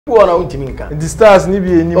Who are not Timinka? The stars need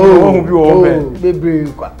be any more. Baby,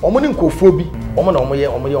 Omonin Kofobi,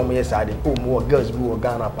 Omoya side, more girls who are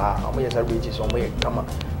Ghana, Omoya wages, Omoya come,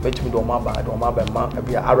 bet me do Maba, do Maba,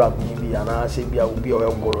 be Arab, maybe, and I say, be a will be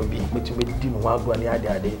or Gorobi, but to make Dim Wagwani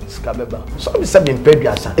idea, Scababa. So I'm saying,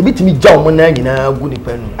 Pedriasa, a bit me John Monagina, good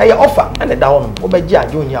pen. I offer and a down,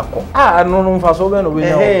 Obeja, Junior. I don't know for so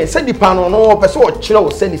many. Send the panel, no, but so chill,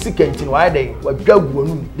 send the second in why they were drug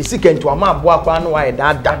the second to a map, walk one why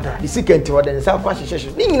that. The second to the South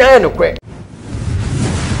Pacific. No crack.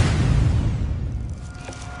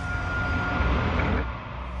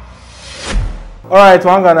 Alright,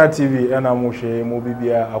 Wangana TV and Amushe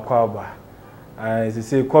Mobibia Akwaba. As they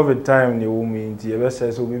say, COVID time, the woman, the best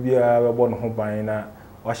will be a born home by na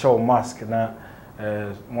Ashαwo mask na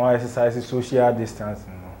more exercise social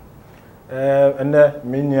distancing. And then,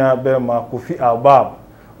 Minya Bema Kofi Albab,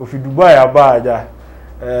 if you Dubai Abaja.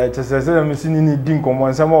 Just I'm seeing any dink on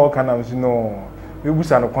one summer or can I know? You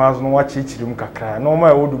was on a class no watch each room cacra. No,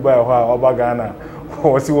 my old Dubai or Bagana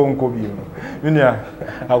or see one Kobe. Minya,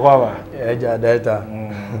 Aguava, Eja Delta.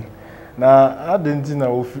 Now, I didn't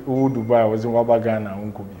know if old Dubai was in Wabagana,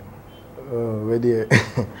 Uncle. Oh, where dear,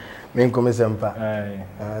 main commissampa.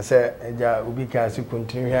 I said, Eja Ubika, you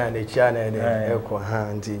continue here and the channel and the Echo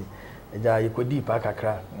Handy. Eja, you could deep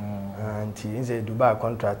Akakra. And he said Dubai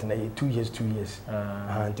contract in 2 years, 2 years.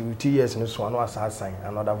 And 2 years, no one was assigned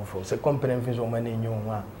another for. So, company things on many new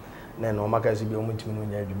one. Then, no markets be only to me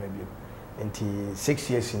maybe. And 6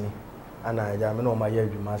 years in it. And I know my year,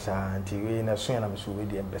 Massa, and we in a swing. I'm so with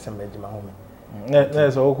the best made my home.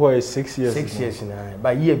 That's all 6 years. 6 years in a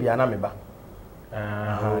by year be an ameba.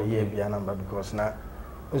 Year be a number because now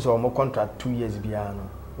so more contract 2 years piano,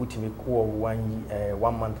 which make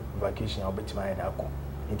 1 month vacation. I'll bet my head.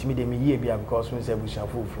 Intimidate me year because we say we shall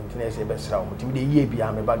fulfill the best round. Intimidate year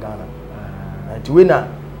beyond me bagana. And to win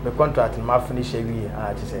the contract in my finish every year,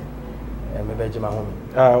 I say, and my bedroom home.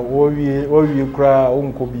 What you cry,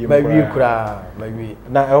 Uncle be my view cry, my view.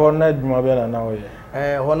 Now, I want not my better now.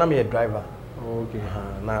 When I'm a driver, okay,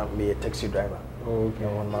 now me a taxi driver. Okay,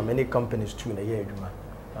 on my many companies too in a year.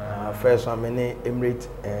 First one, many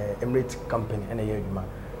Emirate company in a year.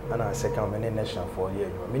 And I second many national 4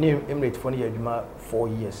 years. Many Emirate 4 years, 4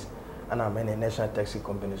 years. And I many national taxi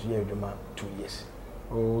companies year 2 years.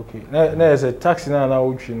 Okay. There's a taxi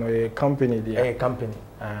now, a company there. A company.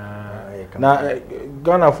 Now,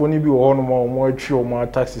 Ghana for be one more true more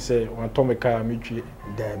taxi say one Tomica Michi.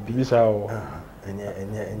 There be Bisao.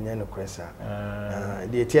 And no cressa.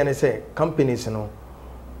 The TNA say companies no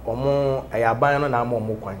or more I buy on a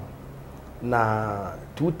more coin. Now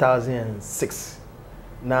 2006.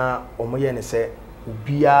 Na omoye ne se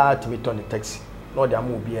ubia to meet on the taxi no dey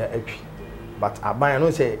am ubia atwi but aban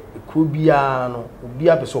no say ku bia no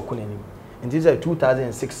ubia be so konanim nti say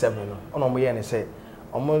 2006-7 no ono omoye ne se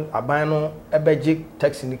omo aban no ebeji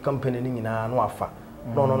taxi ni company ni nyina no afa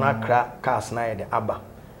no na kra cars na ye aba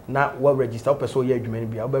na we register person ye adwuma ni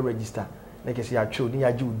bia we register na kesi ya twa ni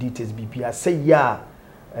ya ji details bia say ya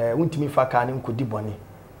wontimi fa ka ne nkodi bone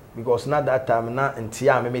because na that time na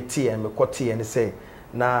ntia me tie me kotie ne say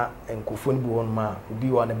na enkofo ni bi won ma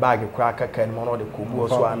obi wa ne bag kra kaka ni mo no de kobu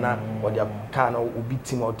so ana o de ka na obi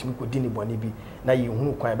tim o tim ko di ni bone bi na ye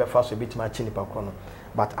hunu kwan be fa so be tim a chi ni pa kro no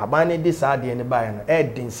but abane de sa de ne bae no e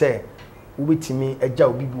din se obi timi agya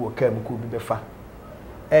obi bi wo ka mu ko obi be fa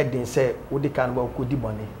e din se wo de ka no ba ko di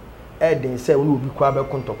bone e din se wo obi kwa be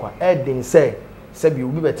kontokwa e din se bi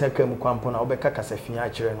obi be taka mu kwa mpo na wo be kaka safia a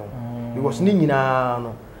kire no because ni nyina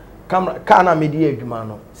no camera ka na media adwuma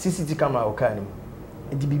no CCTV camera wo ka ni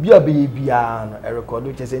the bibia be bia no e record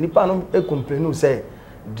which say nipa no e complain say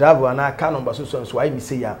driver na car number so why me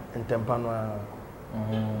say ya entempa no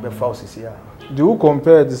be false say ya do you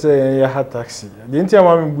compare to say ya ha taxi the ntia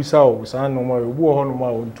ma me busa o sa no ma obu ho no ma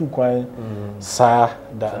o ntu kwan sa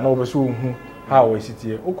da na obeso hu ha o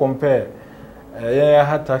sitie o compare ya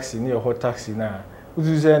ha taxi ni ho taxi na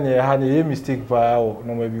uzu say na ya ha na ye mistake pa o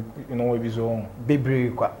no ma bi so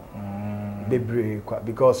bebre kwa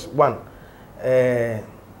because one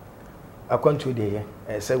akwantu de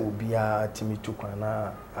ye say obia timi tukwa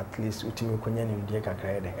na at least utimi konya ni ndie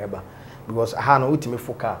kakra de eba because ha no utimi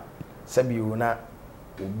foka sabi na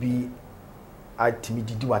obi atimi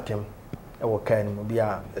didi watem e wo kan mo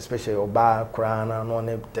bia especially oba kra na no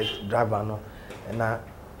ne driver no na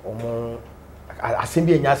omo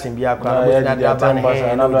asembi enya asembi akra na bo na driver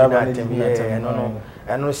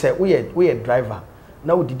no no say we driver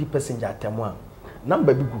na wo didi passenger atemu a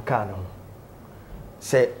number bi gu car no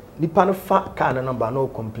say nipa no fa car no number no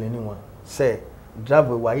complaining one say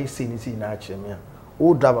driver why say ni see na achire me a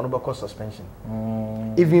o driver no be cause suspension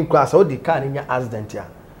even class o the car nya accident ya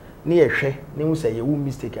ne yehwe ne hu say ye wu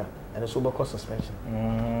mistake and so be cause suspension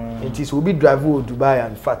it is will be drive to Dubai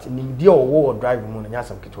and fat nim dia wo drive mu na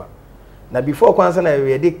nyasam kitwa na before kwansa na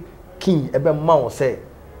we dey king ebe ma wo say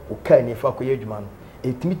o kai ni fa ko ye adwuma no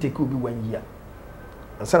etimi take obi 1 year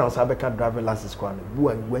ansa na so abeka driving license kwa no bu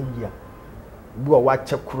 1 year bu wa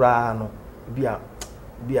che kura no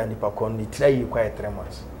bia nipa kon ni try yi kwa 3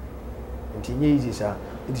 months nti nye easy sa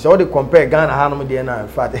it is all the compare Ghana ha no de na in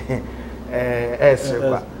fact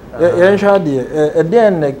kwa yenhwa de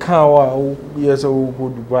den ne kan wa yes o go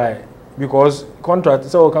Dubai because contract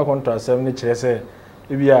so ka contract 7 ne kire say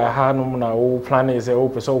bia ha no na o plan is o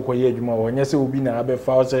pese o koye adwuma wo nya say obi na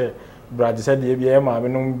abefa say brad said de bia ma me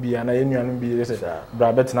no bia na yenuanu bi say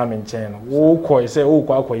brad betna me nchen no wo koy say o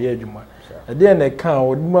kwa koye adwuma den ne kan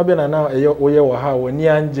o duma be na o ye wo ha wo ni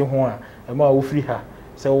anje ho a e ma wo free ha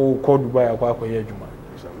say o ko Dubai akwa koye adwuma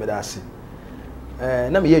me da se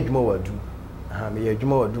na me ye adwuma wa du me ye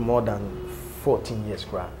adwuma wa du more than 14 years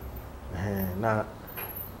kra na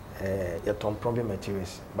your tom problem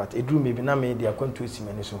materials but it drew me be na me dey akwantu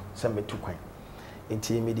esimani so say me tu kwan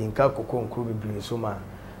enti me di nka kokko nkru bibiri so ma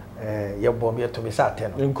ye bom ye to me sa te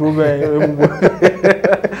no nkru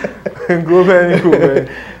ben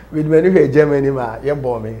with many here Germany ma ye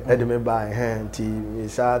bom me e de me buy enti me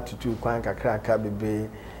sa tutu kwan kakra ka bebe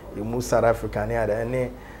e mu South Africa ne ada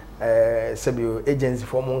ne sebio agency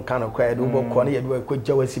for mon kan kwa e do bo ko ne ye do ko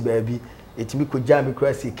jawasi baabi etimi ko jami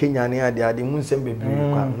krasi Kenya ne ade mu nsem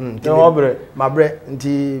bebre kwa no mabre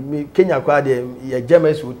nti Kenya kwa de ye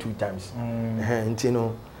James 2 times nti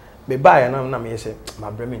no me buy na me say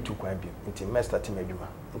mabre me tu kwa bi nti me start me adwuma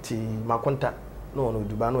nti makonta no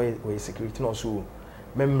Dubai no we security no so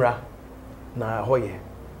memra na hoye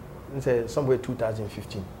nse somewhere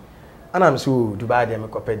 2015 and I'm so Dubai de me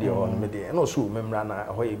kopedi on me de no so memra na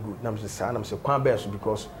hoye good na me say na me say kwan be so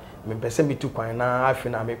because me pese me tu kwan na afi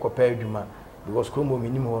na me kopa adwuma because kromo me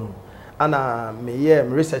nim ho no ana me ye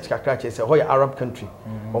research kakra che say hoye Arab country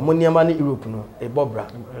omo niam na Europe no e bobra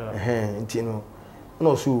nti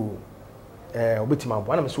no so obetima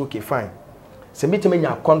abo ana me so okay fine se metima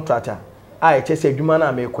nya contractor a che say adwuma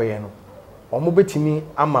na me koye no omo betimi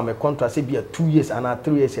ama me contract say bia 2 years and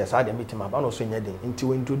 3 years yes ade metima aba no so nya den nti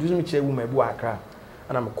we introduce me che woman bu akra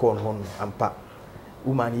ana me call no ampa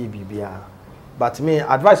woman ye bibia but me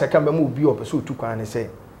advice I can be move be up so tu kwan say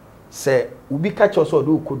ubi catch us or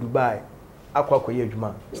do ko Dubai akwa koye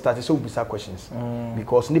adwuma start say ubisa questions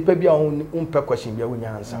because nipa bia on pe question bia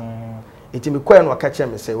wonya answer enti me koye no catch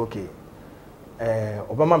me say okay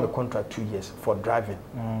Obama me contract 2 years for driving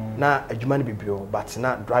na adwuma ne bibio but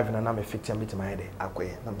na driving na me fix am bit my head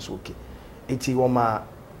akoye na me so okay enti wo ma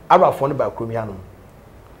arafo ne ba kromia no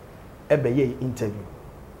ebe ye interview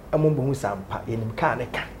amombo hu sampa enim ka ne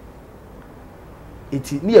ka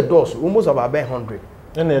iti near doors almost about 100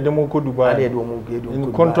 and they don't go Dubai and they don't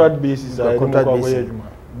in contract basis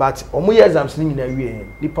but omo years exams ni na wie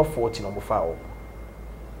nipa 40 no mo fa o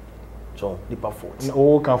so nipa 40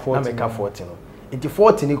 o ka 40 na me ka 40 no iti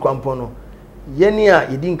 40 ni kwampo no ye ni a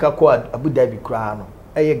yedi nka ko Abu Dhabi kra no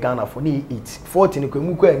eye Ghana for ni 8 40 ni ko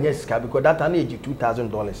mu ko anya sika because that na age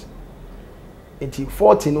 $2,000 iti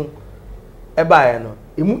 40 no e ba no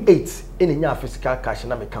emu 8 eni nya physical cash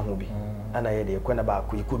na me ka ho bi ana ye de ko na ba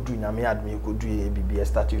ko ikodu nyame adme ikodu e BBS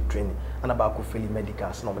started training ana ba ko feli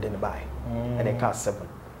medicals no mo de ne bai and e ka 7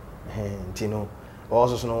 nti no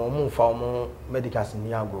also no mo fa mo medicals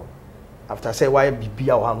ni agro after say why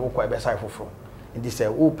bibia o han wo ko e be sai foforo ndi say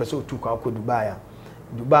o pese tu kwa ko Dubai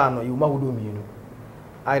no you ma hudo mi no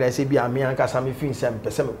ai say bia me anka sa me fin sem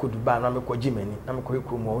pese me ko Dubai na me ko Germany na me ko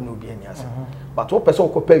ekromo o na obi ani asa but o pese o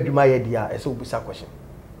ko pa adwuma ye dia e say obisa question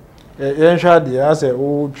yenhwa de ase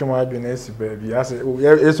o twema adwene esi baabi ase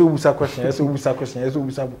eso busa question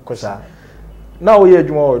na wo ye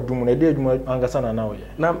adwuma o dum na de adwuma angasa na wo ye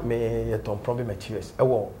na me ye ton problem materials e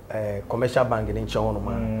wo commercial bank ni nche ho no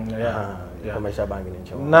ma commercial bank ni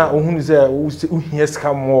nche ho na ohunu se o hia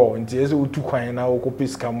scam mo nti eso otu kwan na wo ko pe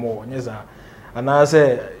scam mo nyeza ana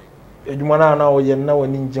se adwuma na wo ye na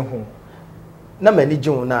woni nje ho na mani je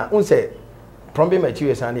ho na unse problem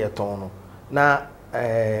materials na ye ton no na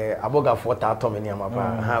aboga for tato me niam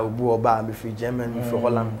apa ha obu oba me free Germany me free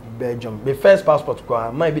Holland Belgium my first passport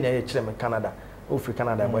ko my be na ye kire me Canada o free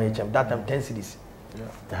Canada boy chem that time 10 cities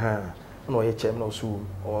no ye chem no so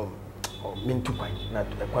o min tu kwan na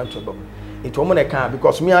kwanto bab it wo mo na kan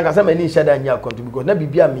because me aka say me ni shada nya account because na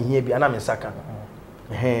bibia me hia bia na me saka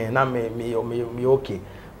na me okay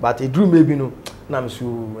but it drew maybe no na me so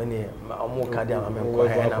any omo ka dia me ko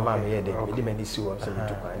na ma me ye de me di me ni si wo say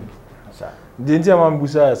tu kwan Dinti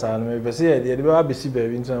amambusa asa no be se ye de be abesi ba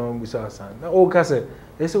wi nti amambusa asa na o ka se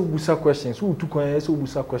ese obusa questions who to kwan ese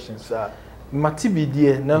obusa questions matibi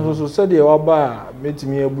die na so said e waba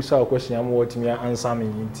metimi abusa question am wotimi answer me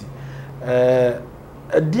nti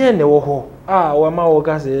die ne wo ho wa ma wo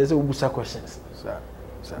ka say ese obusa questions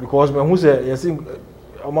because me who say yes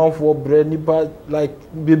amount for bread nipa like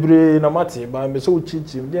bebre na mate ba me so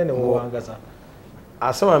chichi die ne wo angasa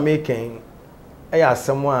asama making aya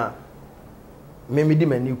asamo a me di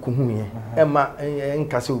mani kuhu ye ema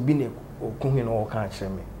nka se obi ne okuhu no wo ka kire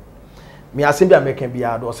me asem bia making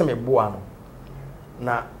bia do se me boa no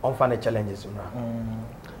na onfa ne challenges no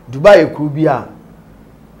Dubai ekuru bia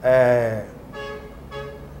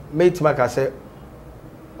mate maka se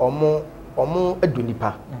omo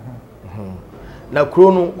adunipa na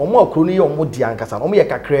kuro no omo akuro no ye omo di ankasa omo ye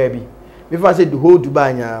kakra bi if I say the whole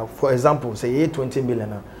Dubai nya for example say 20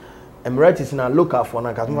 million Emirates na local for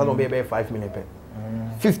na kasuma no be 5 million per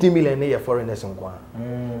 50 million na ye foreigners nkwa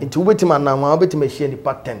nti obetima na ma obetima hie ni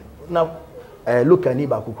pattern na local ni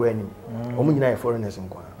ba kokora ni omo nyina ye foreigners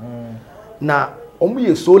nkwa na omo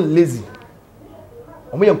ye so lazy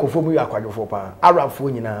omo ye nkofo mu ye akwadwofo pa arabfo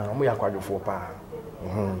nyina omo ye akwadwofo pa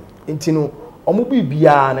nti no omo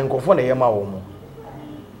bibia na nkofo na ye ma wo mo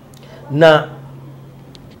na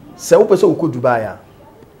se wo pese wo ko Dubai a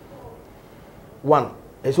one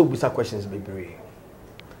eso busa questions bebre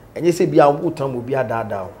enye se bia wo tan mo bia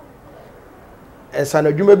daada o ensa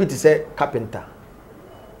na dwuma bi te se carpenter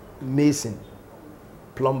mason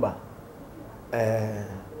plumber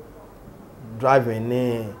driver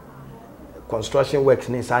ne construction works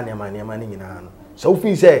ne sa ne ma ni nyina no so wo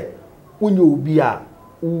fin se unyo obi a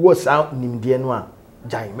wo sa nimde no a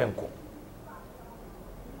jan menko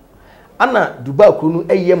ana Dubai kuro no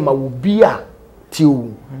eye ma wo bi a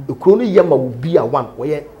tiu kuro no ye ma wo bi a one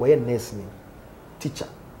woye nurse ni teacher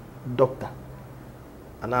doctor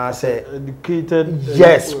ana say educated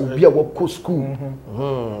yes obi a wo ko school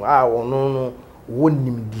no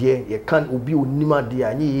wonim die ye kan obi onim ade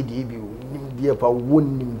a nye ye die bi onim die pa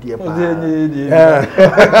wonim die pa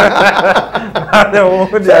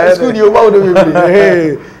school you wa do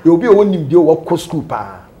be you obi onim die wo ko school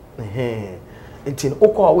pa ntin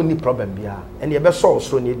okọ a woni problem bia ene ye be solve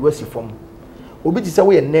so ne do asifom obi ti se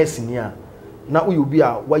we nurse ni a na wo obi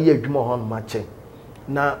a wa ye adwuma ho no ma che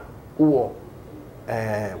na wo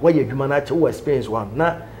wa ye adwuma na che wo experience one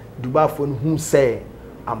na Dubai fo no hu say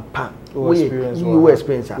ampa wo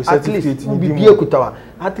experience at least wo bibie kutawa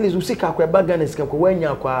at least wo sika kwa ba Ghana sika kwa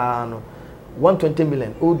wanya kwa no 120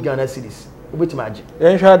 million old Ghana cedis obeti maji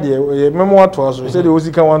enhwa de memo ato so say de wo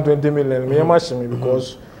sika 120 million me ma sheme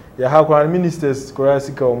because ya hakwa ministers kora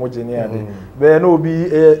sika o mojeni ade be na obi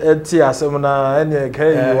eti asem na ene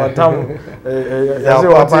kai watam ya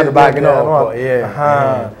wa pa the bag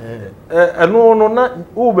no no na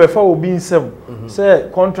wo be fa obi nsem say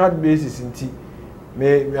contract basis nti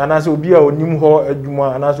me anase obi a onim ho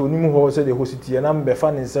adwuma anase onim ho say the hositi na me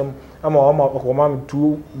fa ne nsem ama okoma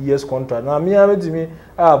 2 years contract na me ametimi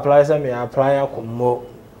apply say me apply akomo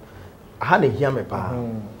ha ne hia me pa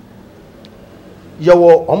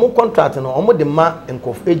yawo omo contract no omo de ma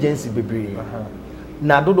enkof agency bebre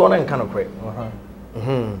na dodo na nka no kre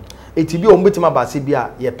etibi omo betima ba se bia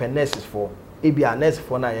ye pe nurses for e bia nurse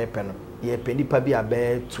for na ye pe no ye pe nipa bia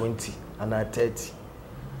be 20 ana 30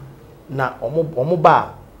 na omo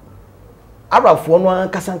ba arafo no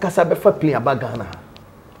ankasa be fa play aba Ghana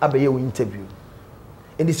abaye wo interview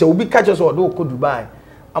endi se obi catch us odo ko Dubai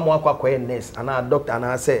amo akwa nurse ana doctor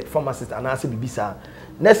ana say pharmacist ana say bibisa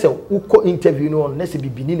nese uko interview no nese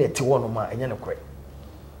bibini na ti wono ma enye ne kwe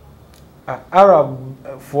Arab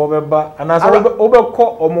for beba anasa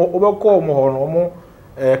obekọ omo ho no omo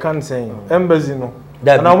kan sen embassy no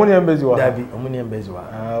ana omo ni embassy wa dabi omo ni embassy wa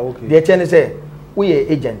okay de che ne say we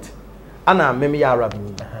agent ana meme ya Arab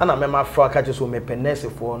ni ana meme afro akache so me nurse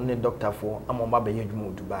for ne doctor for amoma be yedwuma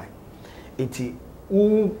Dubai eti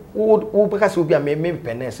wo beka se obi a me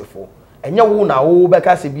nurse for enye wo na wo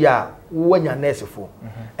beka se bi a wo nya nurse for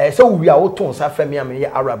se wo wi a wo ton sa fa me a me ye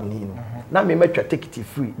Arab ni no na me matwa ticket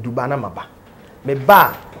free Dubai na maba me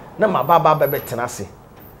ba na maba be tena se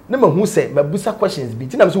na mahu se mabusa questions bi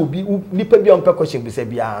tina me se obi nipa bi on pe question bi se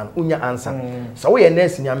bia unya answer so wo ye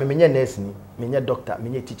nurse ni a me nye nurse ni me nye doctor me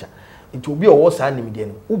nye teacher nti obi o wo sa ni me de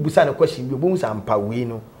no wo busa na question bi obo sa ampa we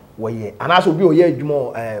no wo ye anaso obi o ye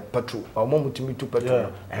adwuma petrol o mo mutimi tu petrol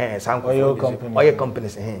sanko oye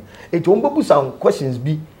companies nti wo busa questions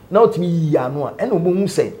bi na otimi yi anu a ena obo hu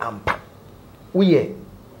se ampa wo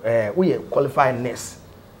ye qualified nurse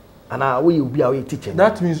ana wo ye obi a wo ye teacher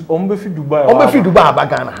that means ombe fi Dubai aba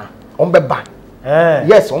Ghana ha ombe ba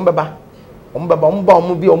yes ombe ba ombe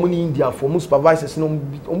bi omo ni India for supervisors no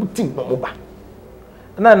omo team omo ba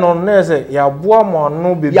na no na say ya boa mo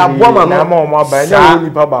no bebre ya boa ma na ma o ma ba na we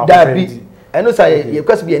nipa ba da bi eno say ye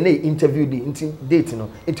kwase bi na interview di nti date no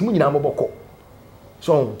enti mu nyina mobokọ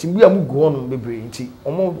so nti bi am go on bebre nti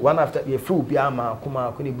omo one after ye free bi ama kuma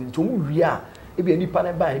akọ bi nti omo wi a e bi nipa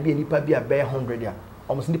na ba bi nipa bi a be 100 a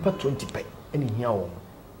omo se nipa 20 pe eni hia wo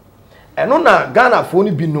eno na Ghana fo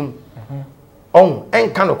ni binum on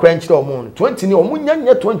enka no kra nchire omo 20 ni omo nya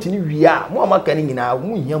 20 ni wi a mo amaka ni nyina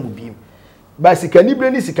omo hia mu bi ba sika ni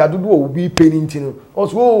bre ni sika dodo o bi pe ni ntino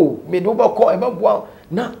oso me do bokọ e ba boa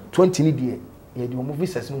na 20 ni die ye di omo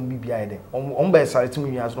visas no bi bia ede omo ba sare timu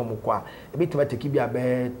wi aso no mokọ a e bi tema take bia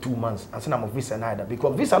be 2 months asena mo visa na ida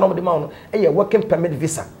because visa no de ma no e ye working permit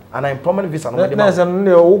visa and employment visa no de ma na se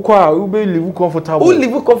wo kọ a wo be live comfortable wo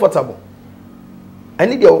live comfortable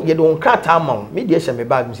ani de ye do nkrata ma me de hye me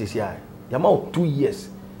bag me sisi a ya ma 2 years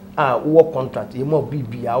wo contract ye ma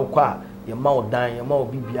bibia wo kọ a ye ma o dan ye ma o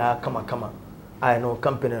bibia kama I know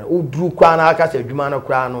company o dru kwa na aka se adwuma na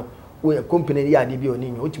kra no o company ya de bi oni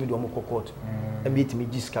nyo o timi de omo court e bi timi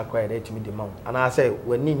giska kwa e timi de ma and I say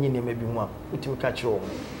when ni ne ma bi hu a o timi ka kire o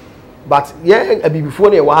but ye abibifo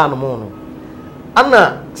na e wa ha no mo no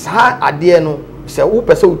ana sa ade no se wo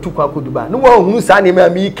pese o tu kwa ko duba no wa hu sa ne ma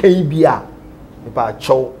mi kan bi a me pa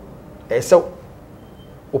chow e se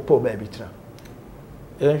o po ba bi tra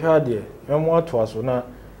e hwa de e mo ato aso na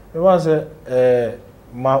e wa se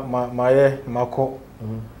ma mako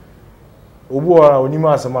obu a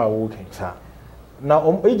onima asema wo ken sa na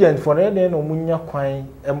agent for na dey no munya kwan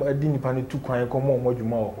adi nipa ne tu kwan komo mo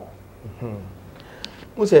dwuma wo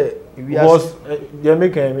mo say we are they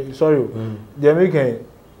make sorry they make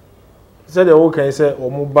say the wo ken say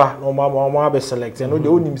omo ba no ma be select no dey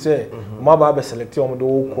onim say omo ba be select omo do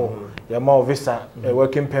wo ko ya ma visa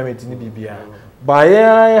working permit ni bibia ba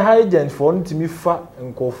ye agent for ntimi fa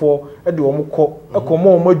nkofo e de omo ko e ko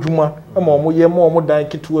mo adwuma e ma omo ye ma omo dan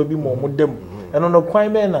ketewa bi ma omo dem eno no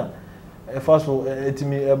kwan be na e fa so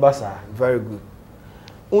etimi e basa very good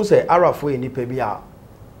un say arafo e nipa bi a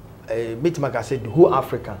metima ka say the whole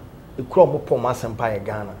Africa e kro mo pom asempa e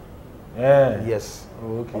Ghana yes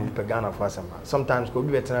okay on pe Ghana for asempa sometimes go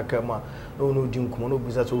bi betena ka ma no di nkumo no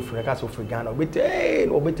bisa so free ka so free Ghana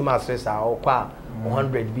no betima stress a o kwa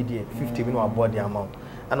 100 BD 50 bi no aboard amount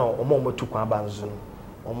ana omo tu kwa ba nzu no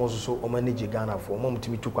omo so o manage Ghana for omo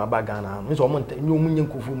mtimi tu kwa ba Ghana no so omo nyu munye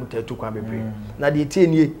nkofu mu tu kwa bebre na de tie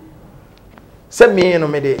nie se me no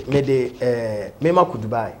me ma ku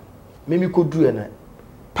Dubai me mi ko duru na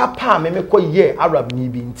papa me ko ye Arab ni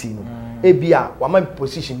bi nti no e bia wa ma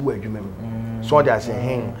position bi wa adwuma mu so they say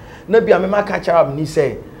hen na bia me ma catch Arab ni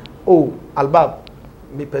say oh Albab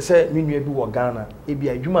me pese me nua bi wo Ghana e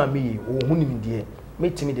bia adwuma me yi wo hu nim die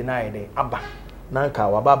metimi de na ayede aba na nka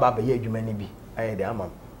wa baba ba ye adwuma ni bi ayede ama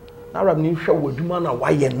na Arab ni hwe wo adwuma na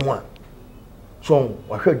wa ye no a so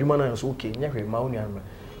wa hwe adwuma na so okay nya hwe ma wo nua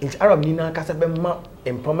it Arab ni na kasa be ma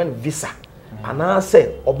employment visa ana say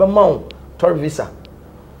obema on tour visa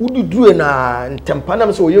ududue na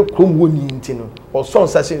ntempanam so ye krom woni nti no o son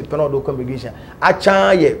sase penal do congregation a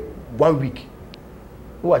chan ye 1 week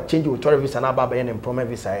who are change with tour visa na baba ye employment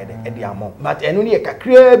visa e de amount but enu ne ye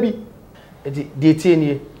kakra bi de tie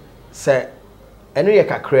nie se enu ye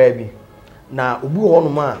kakra bi na obu ho no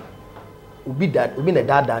ma obi na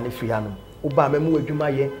dada ne fi hanom oba memu adwuma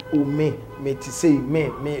ye o me ti say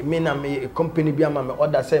me na me company bi ama me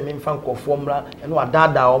order say me mfa nkofo mra eno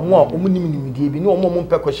adada omo a omo nim die bi ne omo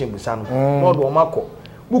mpe question busa no no do omo akọ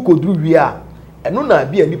bu ko duru wi a eno na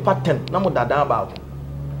bi anipa 10 na mo dada ba akọ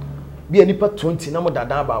bi anipa 20 na mo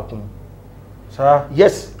dada ba akọ sa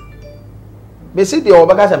yes me see the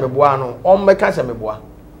obaka sa me boa no o mmeka sa me boa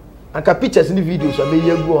anka pictures ni videos a me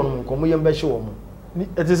yegu on ko mo yem be hye wo mo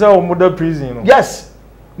it is how mo da prison no yes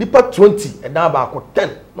nipa 20 edan ba ko 10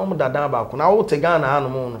 no mo dadan ba ko na wo te Ghana ha no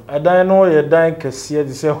mo no edan no ye dan kese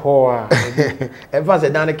de se ho a efa se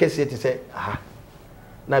dan kese te se ha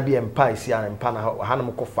na bi empa isi an empa na ha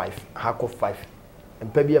no ko 5 ha ko 5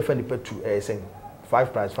 empa bi efa nipa 2 sen 5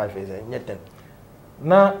 plus 5 is nye 10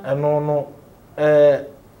 na eno no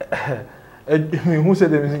me hu se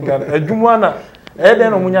de Ghana adwuma na eden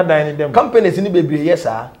no munya dan ni dem companies ni bebre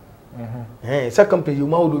yesa sa company you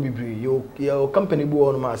ma wo do bibiri yo company bu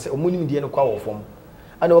ono ma se omunim die no kwa wo fom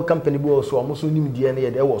ana wo company bu so omo so nim die no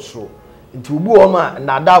ye de wo so nti obu ono ma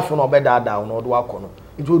na adafo no obedada no do akọ no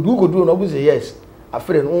nti odu ko do no obu say yes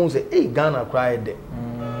afere no say Ghana cry de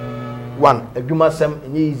one adwuma sem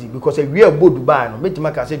enye easy because we are both Dubai no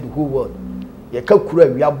metima ka say the whole world ye ka kura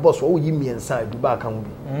we are boss wo yi miensa Dubai ka ho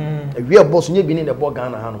bi we are boss nye bi ni de bo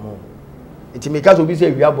Ghana ha no mo nti me ka so bi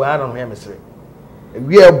say we are boy ana no he mesere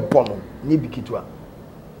we are bono ni bikitua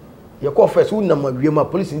you call first who number we ma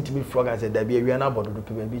police ntimi frog and said that be we na bodo do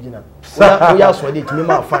pe bi gina we ya so dey timi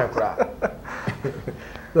ma fine kra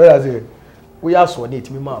so that's it we ya so dey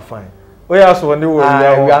timi ma fine we ya so dey we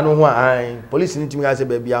ya no ho an police ntimi ga say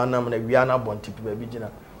ba bia na na we na bon tip ba bi gina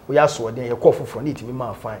we ya so dey you call for dey timi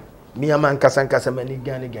ma fine me am nkasa mani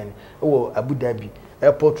gani wo Abu Dhabi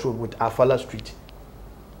airport road with Afala street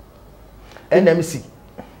NMC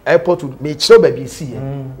airport road me show baby see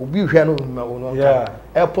obi hwe no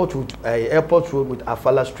airport road with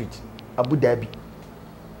Afala street Abu Dhabi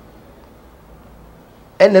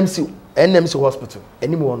NMC hospital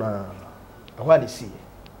anymore na how dey see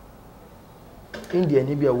India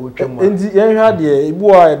ni bia wo twam enti yen hwa de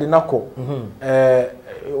ibu a de nako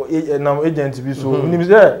na agent bi so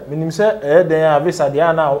minim se den a visa de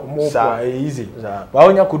na mo kwa easy ba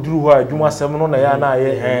onya koduru ho adwuma sem no na ya na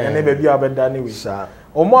ye ene ba bia beda ne we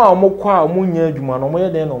omo a omo kwa omo nya adwuma no omo ye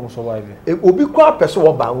den na omo survive obi kwa person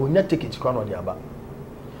wo ba onya ticket kwa no de aba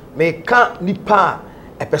me ka nipa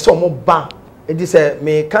e person omo ba edi se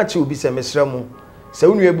me ka chi obi se mesra mu se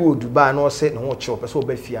unu ebu oduba na o se ne ho che person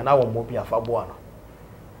oba fia na wo mo bi afabo ano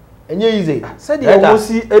enye easy said you go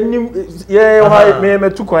see any me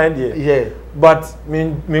metu kwan there but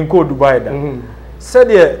me ko Dubai da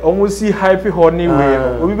said you almost see hype honey way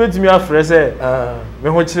obi betimi afre say me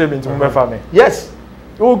ho kire me ntimo be fa me yes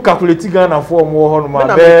you calculate Ghana for mo ho no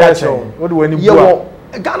ma be what do any bua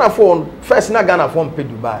Ghana for first na Ghana for pay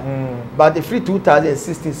Dubai but the free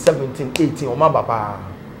 2016 17 18 o ma ba pa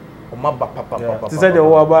ti said you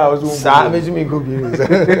wa ba o sa me go bi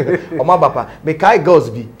o ma ba pa me kai girls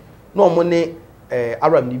bi no mo ne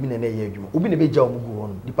Arab ni bi na ye adwuma obi na be gya omu go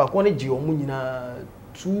hono dipa ko ne gye omu nyina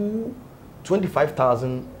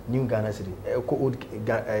 25,000 new Ghana cedi old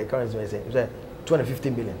currency say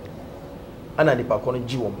 250 million ana dipa ko ne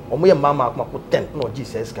gye omu ye mama akoma ko 10 na o gye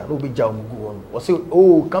seska na obi gya omu go hono o say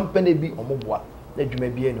oh company bi omu boa na adwuma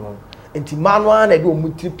bi eni hono enti manual na de omu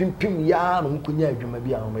pimpim ya no nkonya adwuma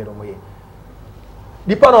bi a omu ye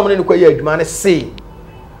dipa na omu ne ko ye adwuma ne say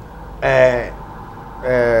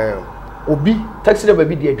obi taxi driver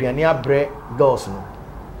bi de aduane abre girls no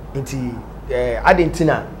nti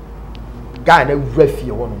adentina guy na wura fie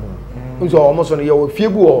ho no nso omo so no ye wo fie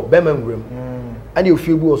bu o be ma nwuram ani o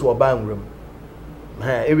fie bu o so o ba nwuram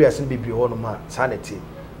areas no bebre ho no ma sanity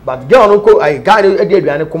but girl no ko ai guy de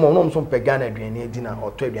aduane komo no so pe Ghana aduane di na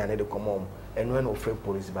oto aduane de komo eno no free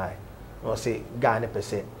police by no say guy ne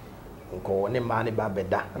pese nko ne ma ne ba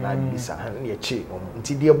beda na bisa ne ye chi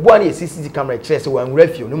nti de boa ne CCTV camera kire se wan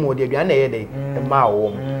rafio no mo de aduane na ye de ma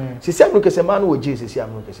wo sisi amro kese ma no oje sisi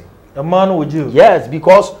amro kese ma no oje yes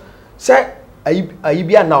because say ayi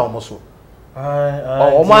bia na omo so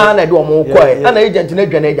o ma na de omo ko e na agent na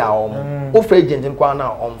aduane ja omo o fra agent nko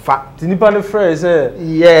na omfa ti nipa ne fra se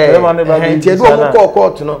yeah nti de omo ko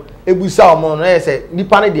court no ebusa omo no say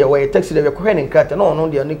nipa ne de we taxi de ko hwe ne nkrata na ono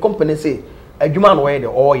de ne company say adwuma no we de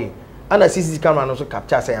oye ana CCTV camera no so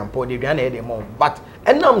capture say ampo de dua na e de mom but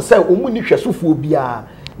enam say omu ni hwesofuo bia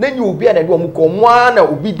na nyi obi a na de omu ko mo na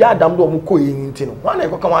obi da dam de omu ko yin nti no wa na e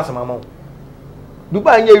ko ka wa asema mo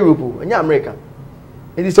Dubai nya Europe nya America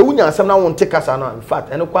it is a wunya asem na won take kasa no in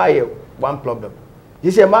fact eno kwa ye one problem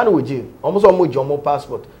you say man oje omu so omu jomo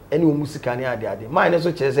passport eni omu sika ne ade man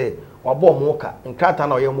so kire say obo omu ka nkrata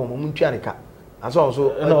na oye mo omu ntua ne ka aso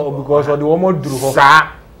so no because of the omo duru ho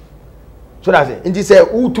so that's it nti say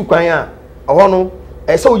utu kwan a ho no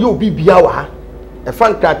e say oye obi bia wa ha e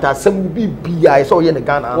fan krata sem obi bia e say oye ne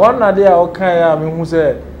Ghana one na dey a o kan ya me hu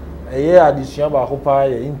say eye addition ba ho pa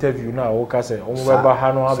ye interview na o ka say o mo ba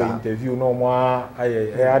ha no ha interview no mo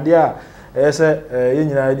aye ade a e say ye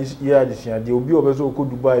nyina ye addition de obi obezo ko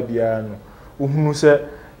Dubai bia no o hunu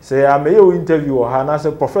say am ye o interview ha na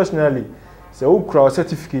say professionally say o kra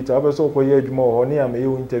certificate obezo ko ye adwuma ho ne am ye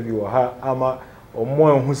o interview ha ama o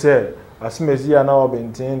mo hu say asimezi ya na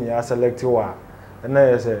obenten ni a select wa na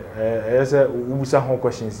yese ubusa ho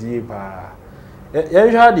questions yi ba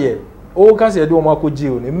ye hwa de o ka se de o makoji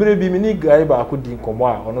o ne mire bi mi ni guy ba akodi nkomo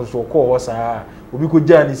a ono so ko ho saa obi ko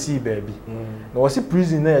ja ni si ba bi na o si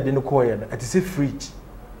prison na ye de no ko ye na ati se fridge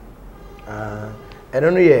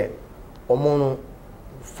eno no ye omo no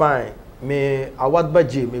fine me award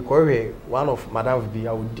baje me ko hwe one of madam bi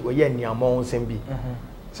o ye ni amon sem bi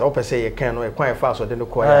so o pese ye kan no e kwan fa so de no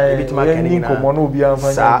call ya e bitima kan ni na komo no obi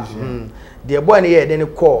anfa nya de boy ne ye de no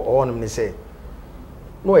call o no me say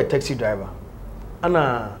no a taxi driver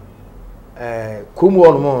ana komu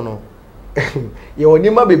on mo no ye oni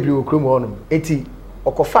ma bebri o komu on eti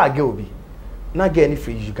okofa age obi na ge ni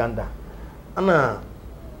free Uganda ana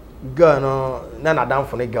girl no na dan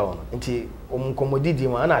for ne girl no enti komodidi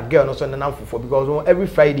ma ana girl no so na namfofo because every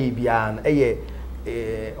Friday bia na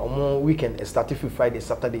omo weekend started Friday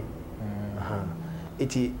Saturday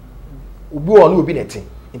iti ubi won obi neti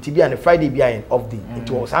iti bia ne Friday bia in off day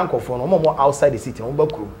iti o sankofo no omo outside the city no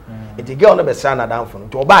bakro iti girl no be sra na danfo no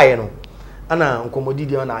iti obaye no ana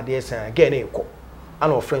nkomodidi on ade san girl na ekọ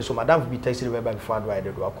ana o friend so madam bi taxi be ba before do I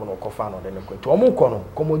do akono kofa no de ne ko iti omo ko no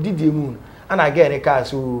komodidi mu ana girl ne ka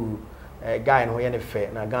so guy no ye ne fe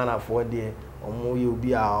na Ghana for de omo ye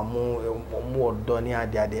obi a omo odo ni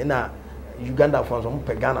ade na Uganda for some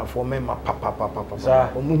Ghana for me ma papa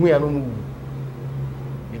omo hu ya no mu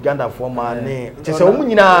Uganda for man ti se omo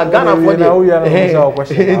nyina Ghana for de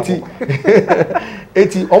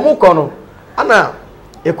eti omo ko no ana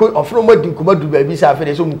eko ofro mo dinkuma du ba bi sa afi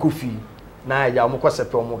de so mu Kofi na ya omo ko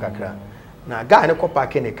sepe omo kakra na guy ne ko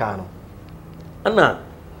park ne car no ana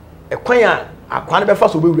ekwan a akwan be fa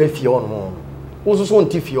so be wura fie on mo wo so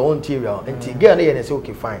nti fie on interior nti girl ne ye ne say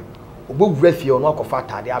okay fine obo wura fie on akofa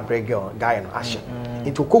atade abre girl guy no ahye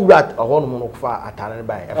nti ko wura ho no mo ko fa atade ne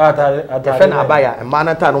bai atade na abaya e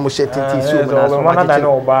mana ta no mo she titi so mo na so mana da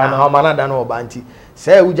no oba na mana da no oba nti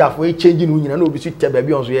say ujafo e change no nyina na obi so te ba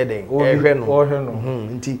bi on so ye den e hwe no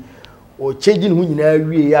nti o change no nyina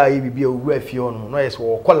wie ya e bibia wura fie on no yes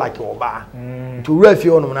wo ko like oba nti wura fie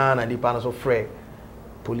on na dipa no so frɛ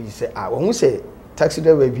police say won say taxi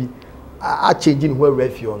driver bi a change no wura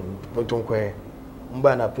fie on ton ko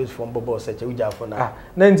mba na place from bobo search ujafo na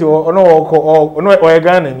na nti ono oye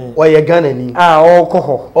Ghana ni okọ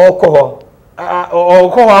ho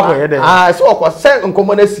akọ ye den so okọ se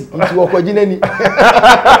nkomo na si nti okọ gi nani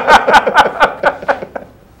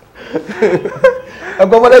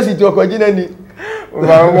nkomo na si ti okọ gi nani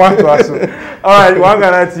one class. All right, One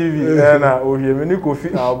Ghana TV na ohie me ni Kofi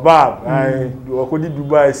Albab okodi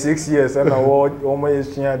Dubai 6 years na wo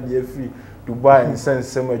yesua de fi Dubai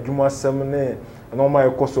nsensem adwuma sem ne na oma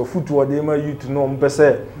ekoso football de ma youth no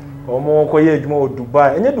mpese omo koye adwuma o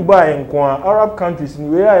Dubai enye Dubai nko Arab countries ni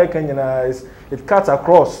we ya kanyina it cuts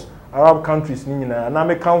across Arab countries ni nyina na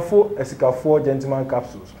me kanfo esikafo gentleman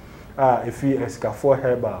capsules efi esikafo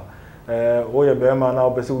herbal oye be ma na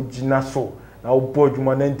obese ugina so na obo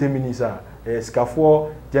adwuma 90 minutes esikafo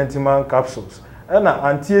gentleman capsules na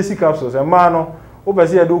anti-AC capsules ma no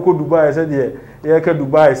obese ye do ko Dubai se de ye ka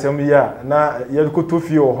Dubai sem ya na ye ko to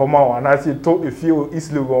fie o homa wa na se to fie o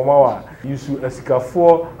isle go ma wa yusu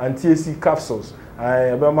esikafo anti-AC capsules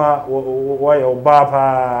be ma wo ye oba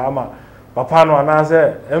pa ama papa no ana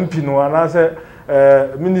se MP no ana se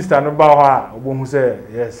minister no ba ho a obohu se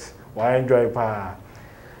yes wa enjoy pa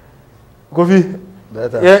Kofi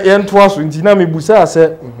ye nto aso nti na me busa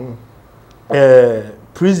se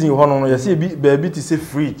prison hono no yesi be bi ti se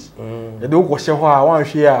fridge ye de wo hye ho a wan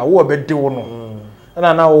hwe a wo be de wo no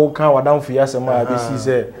na wo kan wadam fi asema a be si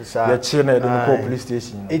se ye che na ye de ko police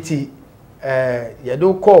station eti ye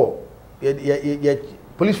do call ye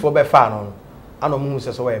police for be fa no ano mu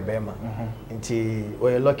se so we be ma nti o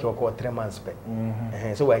ye lucky o ko 3 months pe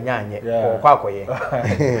so we nya anye o kwa akoye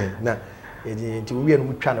na nti we no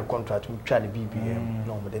mu twa ne contract mu twa ne BBM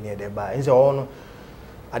no mo de ne de ba nse o no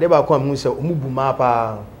ade ba kwa mu se o mu bu ma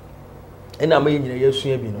pa ena ma nyina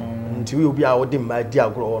yesua bi no nti we obi a wo de ma di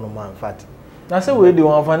agro no ma in fact na se we de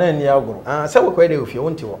won fa na ni agro se we kwa de ofie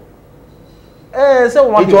wonti wo se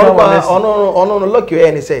wo ma bi ono no lucky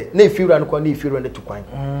e ni say na efiru an kwa na efiru ne tukwan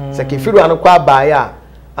se ke efiru an kwa ba ya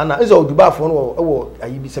ana nse o duba fo no wo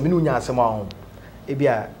ayi bi se me no nya asem a ho e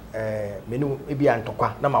bia me no e bia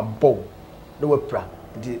ntokwa na ma bo na wapra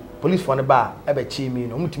the police for ne ba e be chi mi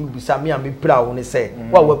no mutimi bisa me am pra wo ne say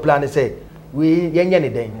wa pra ne say we yenye ne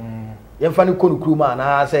den yemfa ne konu kru ma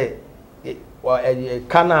na say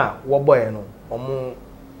kana wo boy no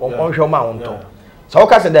onhwe ma wonto so o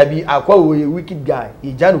ka se da bi akwa wo ye wicked guy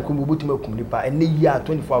e ja no kum butuma kum ni pa enne yi a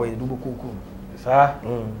 24 hours do boku kum sa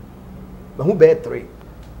ba hu be 3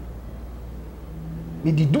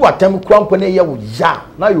 mi di do atam krampo na ye wo ja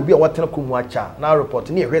na yo bi a watena kum acha na report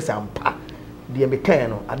na ye hwese ampa de me kan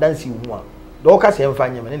no adansi hu a do ka se mfa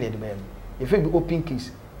nyem na ne de me e fe bi open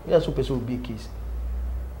case ya so person obi case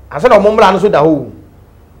asa na omomra no so da ho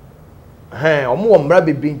omo omra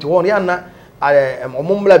bebe nti ho no ya na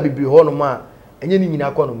omomra bebe ho no ma enye ni nyina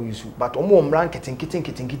akọ no mu yusu but omo omra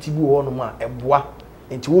nketinketi bu ho no ma eboa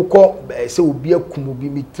nti wo kọ se obi akum obi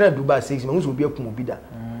mi trend Dubai 6 ma hu se obi akum obi da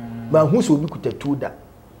ma hu se obi kutatu da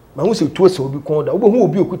ma hu se tuo se obi kon da wo hu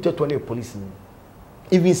obi okutatu na police ni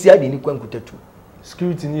even see ade ni kwa nkutatu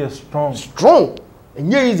security ni is strong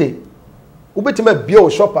enye easy obetima bia o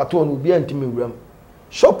shop ato no bia ntime wuram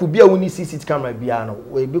shop bia woni CCTV camera bia no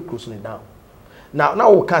we be close ni down na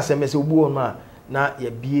wo ka se mese obu on ma na ye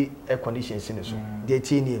bie air conditions ni so de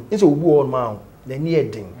tie ni nse obu on ma na ni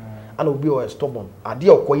edin ana obi o stubborn ade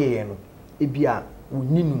okoye ye no ebia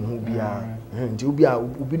woninu ho bia nti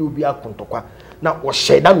obi akontokwa na wo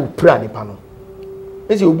sheda no pra nipa no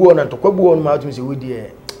ezi obi won ntokwa bi won ma atum se wodi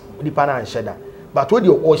e nipa na ansheda but wodi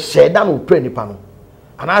o sheda no pra nipa no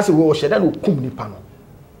ana se wo sheda no kum nipa no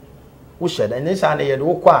wo sheda ne sa na ye do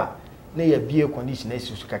kwa na ye bie condition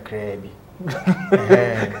esi kakra bi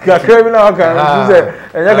kakra bi na aka se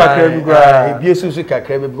enya kakra bi kwa e bie susu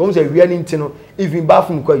kakra bi because wia ni ntino even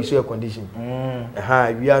bathroom kwa isu condition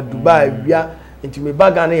wia Dubai wia nti me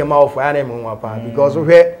baga na ye ma ofo ya na me ho pa because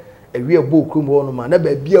hwe wia bo krum ho no ma na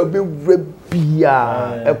ba bia obewura bia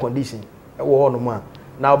air condition wo ho no ma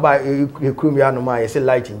na ba krum ya no ma ye se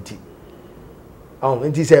light nti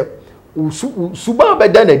nti se suba ba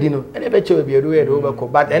da na di no ene be chewe bia do ye do be ko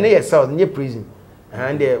but ene ye cells nye prison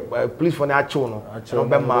and the police for na acho no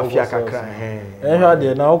be mafia kakra hwa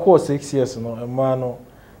de na ko 6 years no ma no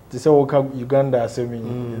ti se wo ka Uganda asemi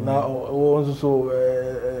na wo nso so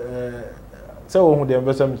so hu de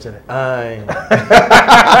mbesa mchere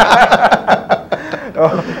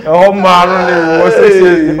oh man no wo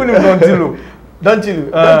say uni don't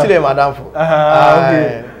you madam for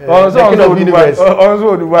okay also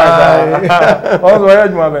Dubai also where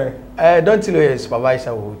you ma don't you know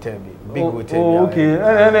supervisor hotel big hotel okay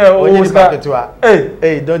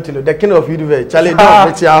hey don't you know the king of universe challenge no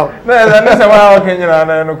bet ya na say why okay nyina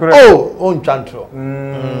na no kure on chantro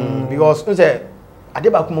because you say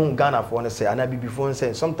adeba kuma Ghana for say ana before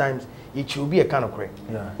say sometimes it will be a kind of correct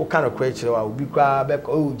o kind of correct will be kwa be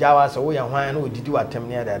jawa so wo ya hwan na odidi watem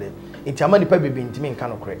ne ada de nti amani pa bebe ntimi nka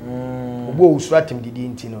no correct obo usura tem didi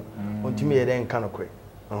nti no ntimi ye den nka no correct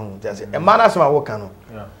just e mana so ma wo ka no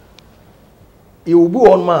e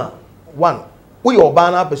obu on ma one wo ye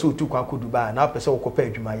oba na pese otu kwa ko Dubai na pese wo kopa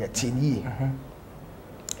adwuma ya tinie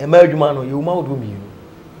e ma adwuma no ye wo ma wo do mi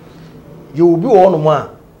ye obi on mo a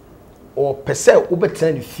o pese wo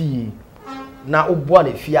betena ne fie na wo boa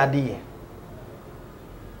ne fie ade ye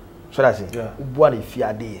so that's it wo boa ne fie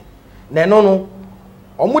ade ye na no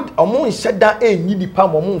omo nhyeda enyi dipa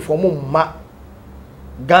mo mfo mo mma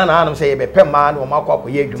Ghana anam say be pe ma na o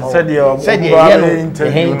makwa ye adwuma said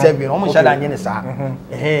ye interview omo nhyeda anye ne sa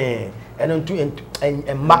eno ntu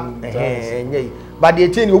emma enye but the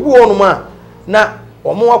thing obu wonu ma na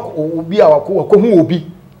omo obi a wako hu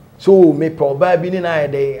obi so me proba bi ni na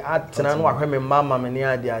de atena no ahwe me mama me ne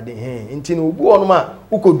ade nti na obu wonu ma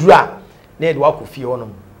ukodura na de wakofie wonu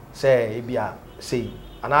say e bia say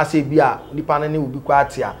ana say bia nipa na ne obi kwa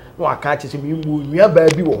atia na waka ache se me nua ba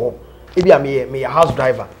bi wo ho e bia me house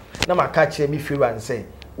driver na maka ache me firu an say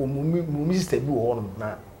o mu sister bi wo ho no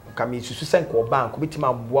na ka me susu senko bank obetima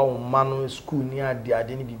aboa wo ma no school ni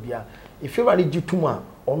ade ni bibia e firu ani gituma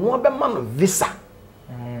ono be ma no visa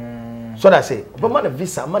so that say oba ma no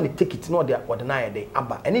visa ma no ticket no de ordinary day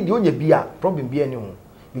aba ene de onya bia problem bia ni ho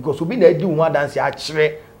because obi na adi wo dance a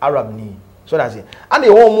kire Arab ni so that say and e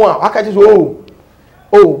wo mu a aka che so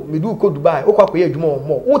me do ko Dubai o kwa koye adwuma o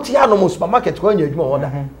mo o ti ano mo supermarket ko anya adwuma o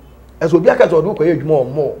da eso obi aka so do koye adwuma o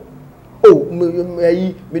mo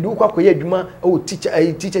me do kwa koye adwuma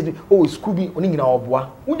teacher school bi oni nyina oboa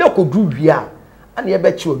unya ko du bia ana ye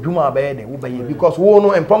be che adwuma abaye de wo baye because wo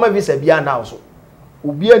no employment visa bia na so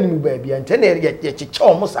obi ani mu ba bia nte na ye cheche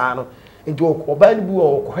o mo sa no nti oba ni bu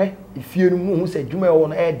o kohwe ifie no mu hu se adwuma e wo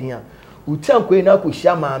no e den a uti ankoye na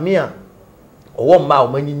akohia maame a owo mma o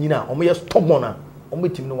manyinyina o mo ye stubborn a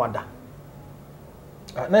ometim no wada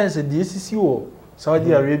na say the CC wo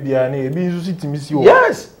Saudi Arabia na ebi nso timi si wo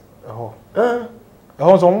yes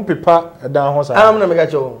so mo pepa dan ho sa na me ga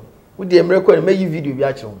cho wo de emre ko na yi video bi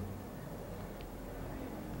a cho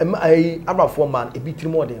ai abrafo man ebi tiri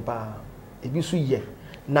mo de pa ebi so ye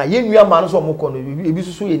na ye nua ma no so mo ko no ebi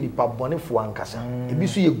so ye nipa bonefo ankasa ebi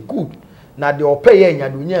so ye good na de ope ye nya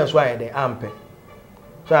do nya so aye de ampe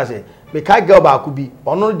so I say be ka girl ba ku bi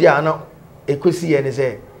ono de ana ekosi ye ne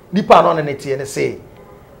se nipa no ne tie ne se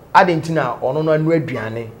adentina ono no anu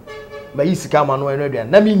aduane ma yi sika ma no anu aduane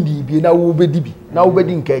na mi ndi bi na wo bedi bi na wo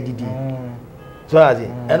bedi nka didi so I say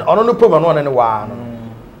and ono no problem no ne wa no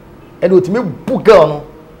and otime bu girl no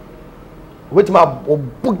wetima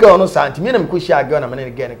bu girl no santi me na me ko share girl na me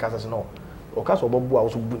ne girl ne kasa no o kasa obabu a wo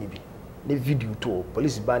so bu ni bi ne video to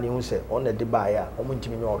police ba ne hu se on de ba ya o mo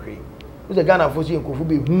ntimi me ohwe uze Ghana fo so enkofu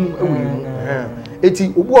be hu ewe mu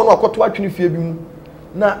eti obu ono akoto atwene fie bi mu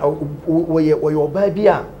na woye oba bi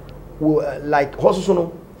a like hoso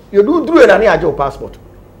no you do na ne aje o passport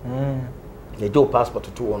ye do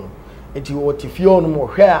passport to ono eti wo ti fie ono mo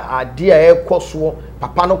hwe ade a ekoso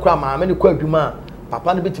papa no kra maame ne kwa adwuma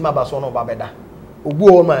papa no betima ba so no ba beda obu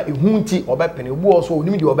ono ma ehu nti obepene obu o so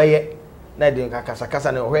onimi de obeye na de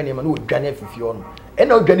kasa na hwe ne ma no odwane afifie ono e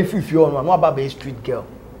na odwane fifie ono no aba ba street girl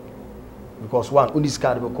because one uni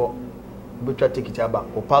card beko betwa ticket aba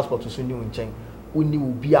o passport so ni nchen uni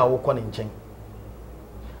obi a wo kɔ ne nchen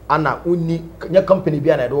ana uni nya company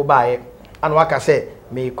bia na do baaye ana waka say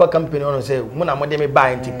me kɔ company ono say mu na mo de me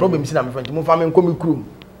baaye nti problem si na me friend mu fa me nko me krum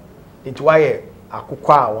nti waye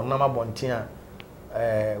akokɔ a wonam abonten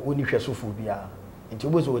a uni hwɛsofo bia nti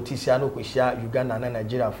obozo otisia no kɔhia Uganda na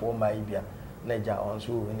Nigeria for my bia na ja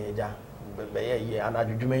onso ne ja be ye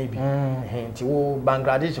anadwudwuma yi bi nti wo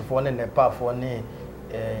Bangladesh for ne Nepal for ne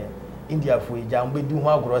India for ja mbedi ho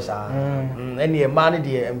agoro saa ene e man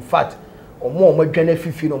de in fact omo dwane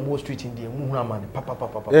fifi no mo street in de mu hu amane papa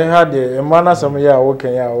ha de e man asem ya wo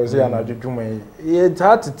kan ya wo se anadwudwuma yi e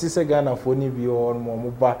ta tete se Ghana for ni bi on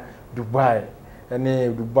mo ba Dubai ene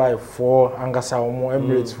Dubai for angasa omo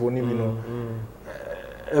Emirates for ni bi no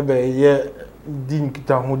ebe ye din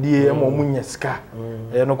kita hodie e mo munya sika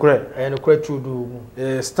no kure trudu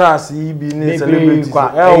stars yi bi ni celebrities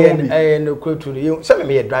no kure trudu se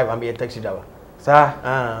me driver me taxi driver sa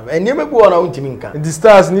eni me bu ona untimi nka the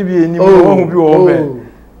stars ni bi eni mo hu bi wo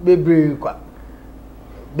be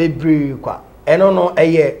bebre kwa eno no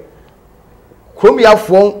eye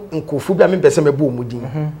kromiafo nkofu bi a me pese me bu omudin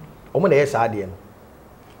omo na ye sa ade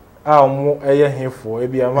no mo eye hefo e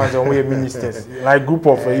bi amaze omo ye ministers like group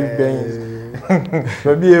of youth beings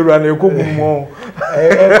baby e run e kogumo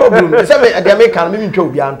kogumo se me ade me kan me ntwa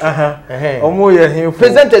obi anto omo ye hefo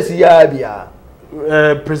presenters ya bia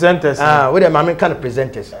presenters we the mama kind of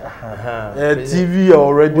presenters TV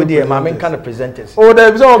already we the mama kind of presenters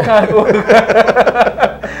there's all kind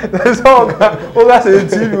there's all kind that's a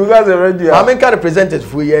TV we got a radio mama kind of presenters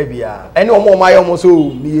for year bia any omo my omo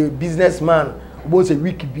so me businessman once a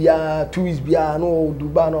week bia 2 weeks bia no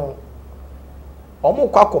Dubai no omo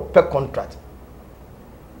kwa ko pe contract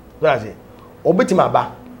that's it obetima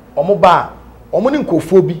ba omo ba omo ni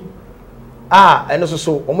nkofo bi eno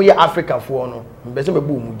so omo ye Africa fo no mbese me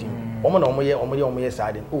bu omudi omo na omo ye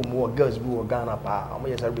side o mo girls bu o Ghana pa omo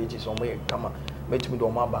ye celebrities omo ye kama metimi do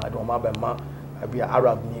omo aba ma bia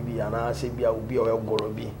Arab ni bi ana se bia obi o goro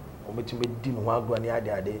bi omo metimi di no ho agro ni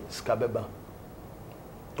ade ska beba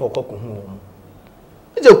to kokko hu omo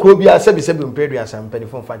eje ko bia sebi mpredua asam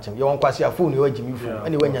panifon fanchem ye won kwase afone ye wagimi fu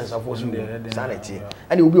ani wanyansafo so sanity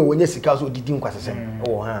ani obi o wonya sika so didi nkwasese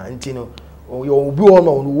o ha nti no yo obi o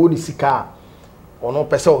no wo ni sika ono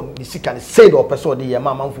pese ni sika ni say do pese de ye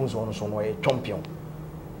mama mfu so no ye champion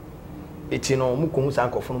eti no mu ko hu san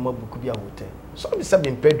kofo no mabuku bia hotel so bi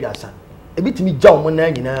sebi mpredua asam ebitimi ja omo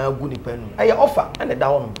na nyina gu ni panu aye offer ene da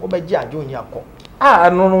ho no obaji aje onyi akọ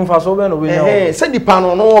no mfa so be no we nya se dipa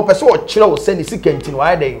no pese o kire o se ni sikenti no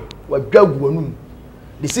wa de wa dwagu anum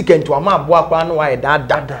di sikenti wa ma abo akwa no wa ye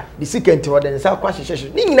dada di sikenti wo de nsa kwa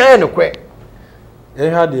hyehyehye ni nyina ye no kwe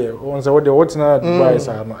ha de on se wo de wotina Dubai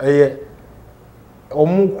sa no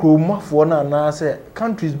omu kromafo na na se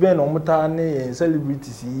countries be no muta ne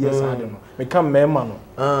celebrities yes ade no me kam mema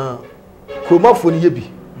no kromafo ni ye bi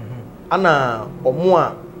ana omu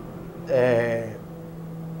a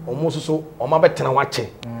omo so omo betena wache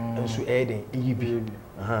enso eden eyibi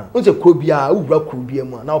unse kro bia awura kro bia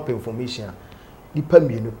mu na open information dipa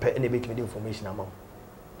mienu pe na make me information am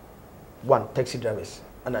one taxi drivers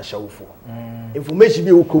and Ashαwo information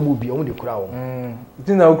bi okro mu bia omo de kura wo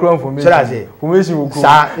tin na okro information okro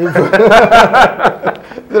sa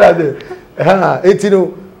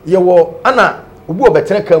etino ye wo ana obi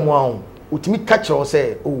obetena ka mu ahun otimi catch o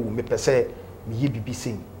say me pese me ye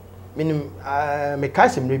BBC minim me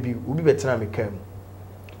kasim rebi obi betena me kam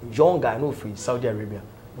young guy no free Saudi Arabia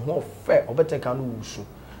no fair obeteka no wusu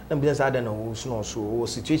na business ada na wusu no so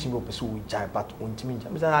situation be opese wo jai but ontimi jai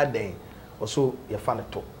business ada also ye fa ne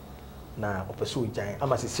to na opese wo jai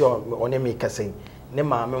ama sisi one me kasen ne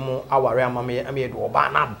maame mo aware ama me do oba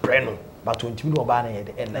na bre no but ontimi do oba na ye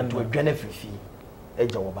de na to adwane fifi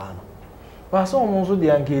eja oba no ba so mo so de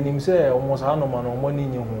anke nim se omo sa no ma no mo ni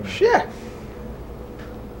nyi ho share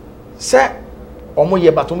se omo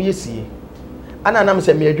ye batom ye sie ana nam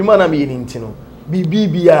se me adwuma na me ye ntino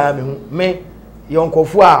bibia me hu me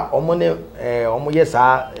yonkofo a omo ne omo ye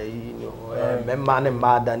sa me ma ne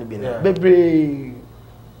ma da ne bi ne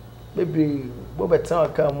bebre bo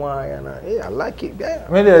betan ka mo aya na I like it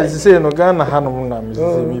me dey say no Ghana hanom na me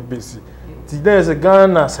say me besi ti there is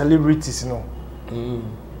Ghana celebrities no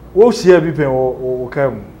wo share bi pen wo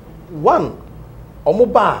kam one omo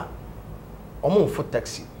ba omo for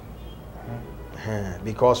taxi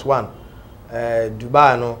because one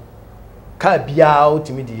Dubai no car bia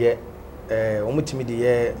ultimate de omutimi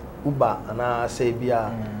de Uber ana say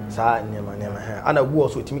bia sa nyema ana gu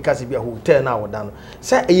also ultimate kasi bia hotel na woda no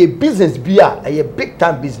say a business bia a big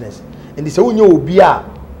time business and say wonye obi a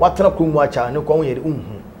watena kromu acha ne ko wonye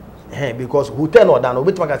because hotel no da no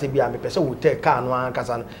obetima ka say bia me pese hotel car no an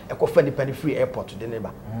kasa no e ko fa depend free airport de neba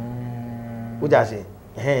wo ja say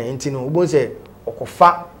enti no obo say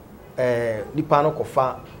okofa nipa no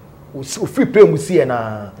kofa o free pay mu sie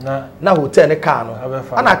na hotel ne car no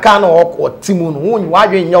ana car no o timu no wo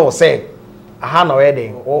adwen nya wo say aha na we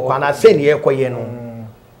dey o kwa na say ne e koye no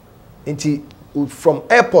enti from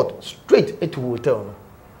airport straight to hotel no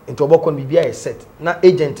into obokon bibia is set na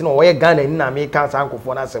agent no we Ghana ni na me kan san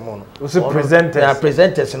kofo na asemo no also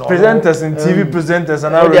presenters no presenters in TV presenters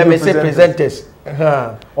and radio presenters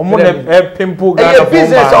omo na pimple Ghana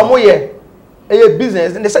business omo ye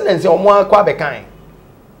business in the sense omo akwa bekan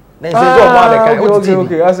na nse so omo abekan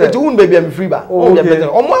okay it won baby am free ba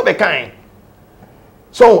omo abekan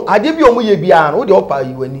so ade bi omo ye bia no de opa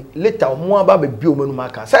yiwani later omo aba be bi omo no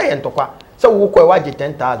maka say ye ntokwa say wo ko waje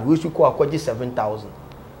 10,000 we should ko akwaje $7,000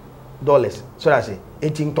 so that say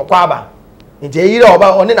etin tokwa ba nti eyire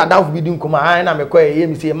oba oni na danfo bi din kuma an na mekọ ye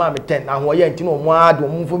mi say ma me 10 na ho ye nti no mo ado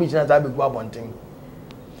mo mfo mi china za be gu abonten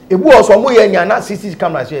ebu oso mo ye nya na 60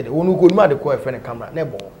 camera so ye de wonu ko numa de ko e fe ne camera na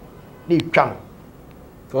ebo na etwam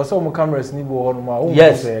so so mo cameras ni bo ho no ma o mo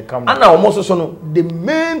camera ana o mo so no the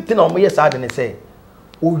main thing o mo ye sa de ne say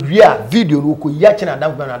owia video no ko ya china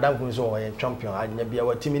danfo so o ye champion anya bia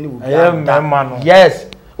watimi ni wo yes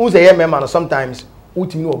who say ye mema no sometimes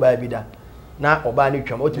utimi no oba bi da na oba ni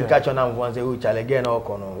twam utimi ka cho na mfo say o chale again o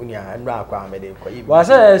ko no uni a nra akwa amede ko yi wa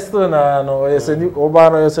say still na no yes oba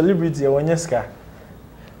no celebrity e wonye ska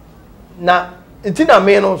na itina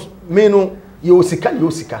me no ye osika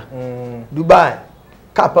Dubai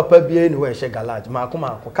ka papa bia ni we she garage ma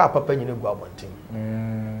ko ka papa nyine gu abonten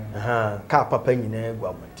ka papa nyine gu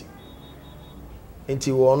abonten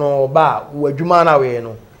enti wo no oba wadwuma na we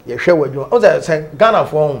no ye hwe wadwuma o say Ghana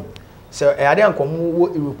for home so ade ankomo wo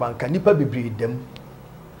Europe anka nipa bebre dem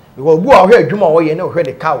because bu a hwe adwuma wo ye na hwe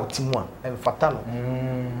de car otimu a emfata no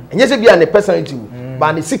enye se bia ne personality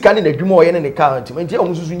ba ne sika ne adwuma wo ye ne car otimu enti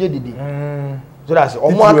o susu nye didi so that's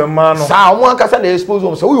omo sa omo anka sa na expose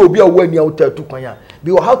omo so we obi a wo ani hotel tu kwan ya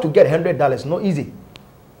because how to get $100 not easy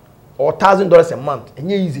or $1,000 a month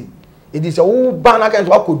enye easy it is a wo ba na kan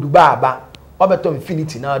so akọ Dubai aba obeto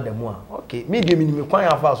infinity na adamu a okay me bi me kwan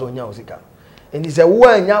ya fa so nya o sika and is a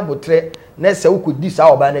one ya botre na se ukodi sa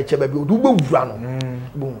oba na cheba bi odu bewura no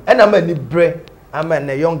boom ena ma ni bre ama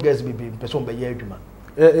na youngest baby person be ya adwuma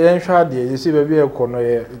ye nhwa de you see baby e kono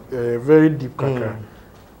ye very deep kakra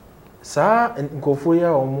sa nkofo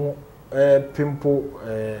ya omo pimpo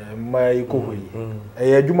mai kohoyi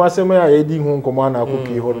e adwuma sem ya ye di hu nkomo na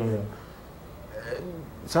akopi ho no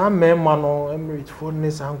sa mema no emirate for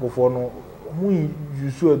ne sa nkofo no mu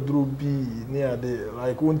yusu aduro bi ne ade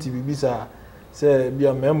like won TV bi sa say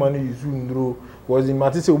bia mema no yusu nduro was in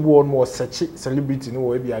matise obu on more search celebrity no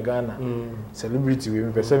we bia Ghana celebrity we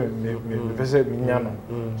me pese me nya no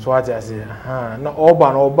so ati ase na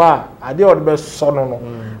oba ade o be so no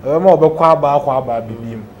e ma obekwa aba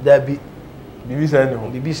bibim da bi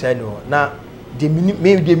bibi say no na de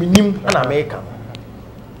minim na America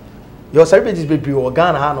your celebrities be o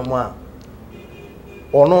Ghana ha no mo a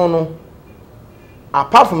ono no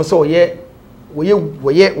apart from so we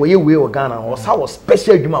o Ghana or so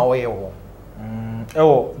special adwuma we ho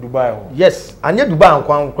ewo Dubai ho yes anye Dubai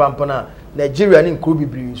nkwan na Nigeria ni nkro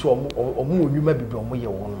bibiri so omu onwuma bibiri omu ye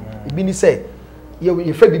wo no ibi ni say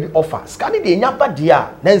ye fra bibi offer scan de nya ba dia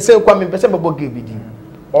na nse kwa me pese bebo ge bidi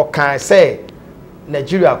o kan say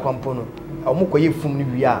Nigeria kwampo no omu koye fum ni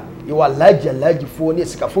wi a ye wa large fo ni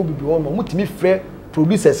sikafo bibi wo mo mutimi fra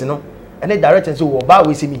producers no ene director say wo ba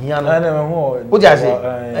we se mi hia no na me ho o ja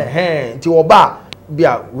say nti wo ba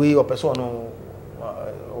bia we o person no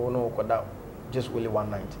no koda just only one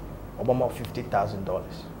night obama $50,000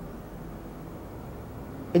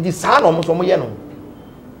 it is sa no mo so mo ye no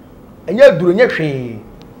enya duro nya hwe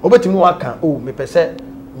obetimi no aka o me pese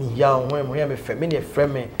mi hia ho mo ye me fe me ne frɛ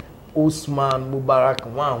me Osman Mubarak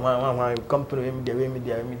one company we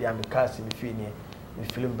media me cast me fi ni me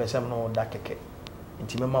film pese no da keke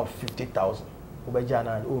nti me ma $50,000 obeja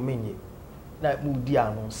na o menye na mu di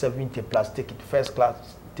ano 70 plus ticket first class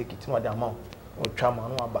ticket no the amount o twa ma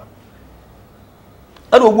no aba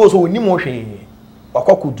ana ogbo so oni mo hwe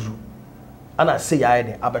akokuduru ana say ya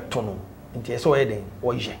den abeto no nti so ye den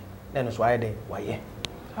wo ye na no so ya den wa ye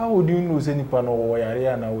how would you know say nipa no wo yare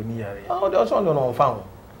ana oni yare oh they also don't know found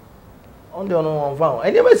on the no found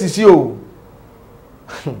any ma sisi o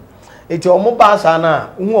eti omo ba sa na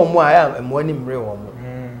hu omo aya emo ani mre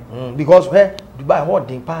omo because Dubai hot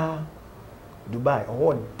din pa Dubai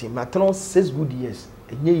hot din matron 6 good years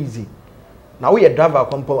enye easy na we driver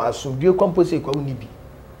compo asundue compo say kwa uni bi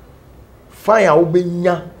fine a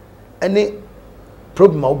obenya ene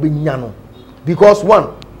problem a obenya no because one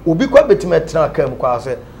obi kwa betima tena kam kwa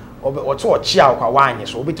say ocho chia kwa wanye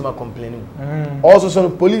so obetima complaining also so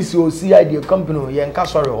police o CID company ye nka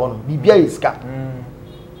sorry ho no bibia iska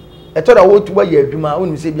eto da wotu ba ye adwuma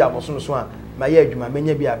wonu se bia boso no so a ma ye adwuma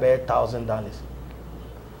menya bia be $1,000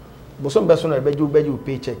 boso mbeso no beju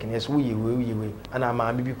paycheck ne so we ana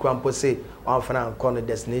ma me bi kwampo say one fan call the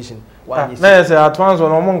destination one na say advance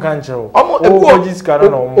no mo nka nche o jiskara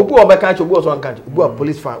no mo obu obeka nche obu so nka nche obu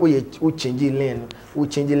police fan o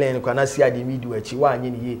change lane kwa na CID media achi wa anye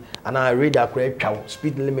ne ye ana radar kra twa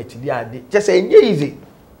speed limit di ade just say enye easy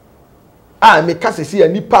me kase si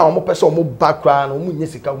nipa o mo pese o mo background no mo nye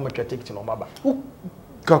sika mo twa ticket no maba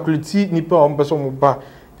calculate nipa o mo pese o mo ba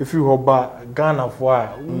if you hoba Ghana for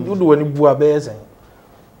you do any bua be esen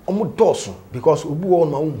o mo doso because obu o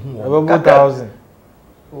ma hu o 1000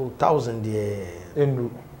 1000 de endu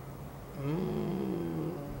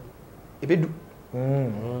ebedu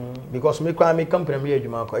because me kwa me company me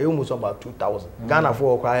adwuma kwa almost about 2000 Ghana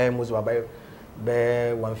for kwa almost about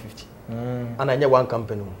be 150 and anya one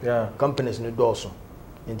company companies no doso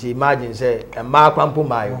nti imagine say e ma kwampo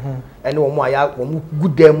mayo ene wo mo aya wo mo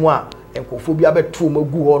gudam a enkofo bi abeto mo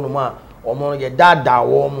gu ho no ma o mo ye dada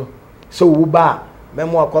wo mo so wo ba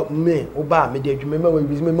memo akọ me wo ba me de adwuma me wa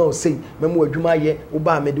bizi me ma sei memo adwuma ye wo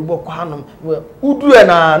ba me de wo kwa hanom uduru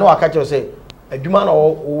na waka kire say adwuma na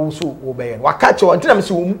wo so wo be ye waka kire ntina me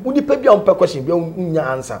say wo nipa bia wo pe question bia unya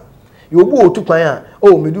answer yobu otu kwan a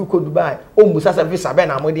o medu ko Dubai o musa se visa be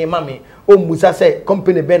na amode ma me o musa se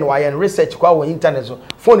company ben wa yen research kwa wo internet so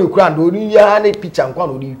phone kura ndo ni ya na picture nkwa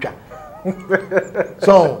no di twa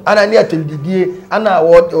so ana ni atendidie ana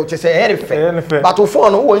wo che se herefe but o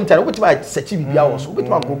phone wo internet wo tima search bibia wo so wo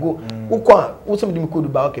tima gogo wo kwa wo se me ko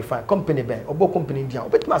Dubai okay fine company ben obo company dia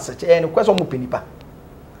wo tima search no kwese mo penipa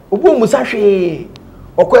obo musa hwe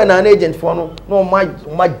okoya na agent for no no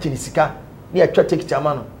ma jinisika ni atwa ticket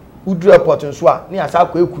ama no udu airport nso a ni asa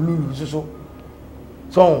akọ ekululu so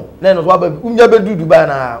so na no so ba unya bedu Dubai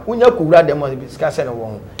na unya kowura dem on sika se no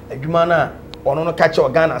won adwuma na ono no catch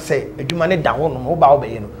Ghana say adwuma ne da ho no wo ba wo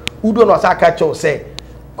be ye no udu no asa catch o say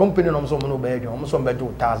company no so mo no ba adwuma mo so be do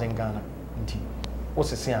 1000 Ghana nti wo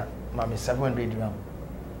sese a ma me 700 dirham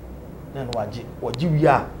na no waji wi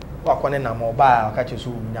a wa kone na mo ba catch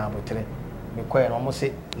so nya abotre me koye no mo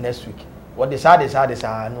say next week what they say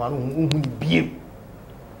no anu hu ni biem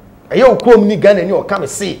aye okrom ni Ghana ni o ka me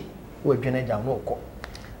se wo adwene ja no okọ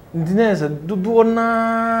ndinese dudu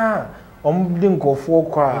na omde nkofo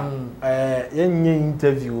kwa yenye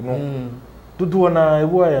interview no dudu na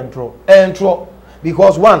ewo entro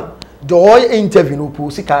because one the all interview no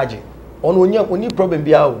po sikaje ono oni problem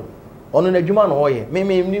bia o ono na adwuma no oye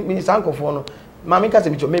me sankofo no mami ka se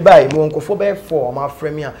bi cho me bai mo nkofo be for ma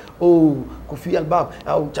frame a oh Kofi Albab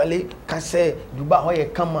au chale ka se Dubai oye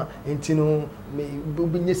kama entino me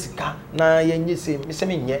obinye sika na yenye se me se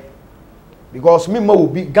me nye because me ma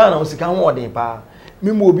obi Ghana o sika ho odin pa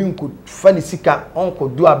me ma obi nko fa ni sika onko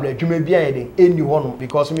do abla adwuma bia ye den eni ho no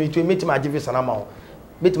because me to meet my give sana ma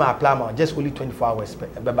meet my apply ma just only 24 hours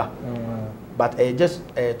beba but just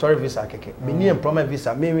tourist visa keke me ni employment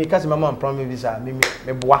visa me kasi mama employment visa me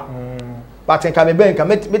boa but nka me ben nka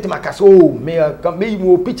meet my kasi oh me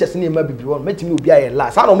mo pictures ni ma bibi won meet me obi aye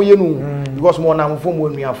la sa no mo ye no because mo na mo fo mo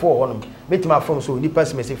nua fo ho no meet my phone so ni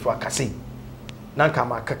person me say for akasi na nka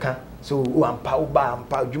ma kaka so o ampa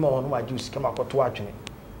adwuma ho no wa juice kama akoto atwene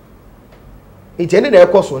enti na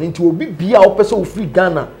ekoso nti obi bia wo pese o free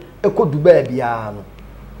Ghana eko Dubai bia no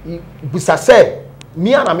busa se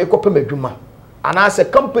mi ana me kope madwuma ana se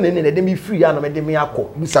company ne de me free ana me de me akọ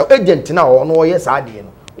busa agent na o no ye sa de no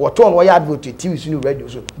wo to no ye advert TV so ni radio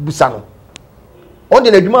so busa no on de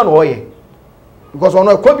adwuma no ye because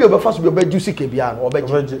ono ko bi obefa so bi obeju sike bia no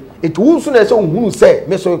obeje it won so na se ohunu se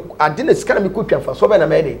me so ade na sika na me kotwa fa so be na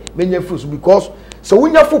me de menya fruits because so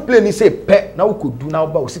wonya full play ni say pe na wo kodu na wo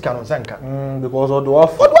ba sika no sanka because odo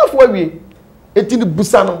afo awie etini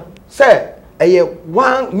busa no se eye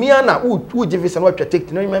one miana wo give visa no twa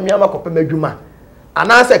take no mi ama kopa madwuma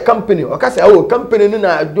ana se company o ka se o company no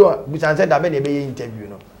na do busa se da be na be ye interview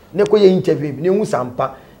no ne ko ye interview bi ne hu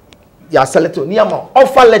sampa ya select ni ama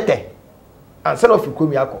offer letter and send off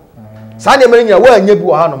komi akọ sa na mari nya wa anya bi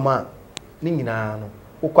wo ha no ma ni nyina no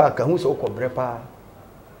wo kwa aka hu se wo ko brepa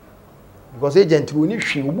because agent wo ni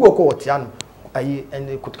hwe obu okọ wotia no ayi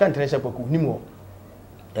and kutuka international pako ni mo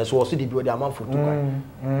eso wo se di bi o de amanfo to kwa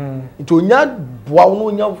nti onya boa wo no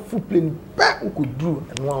onya full plane ba wo duru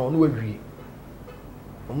no a no wawie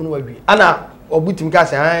omo no wawie ana obutim ka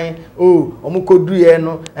se han oh omo ko duru ye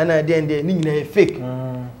no ana de ni nyina fake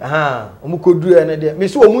omu koduru ene de me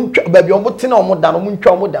se omu ntwa baabi omu tena omu da omu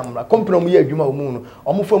ntwa omu da mra company omu ye adwuma omu no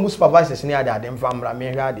omu fa omu supervisors ni ade mfa mra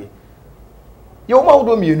me hwa ade ye omu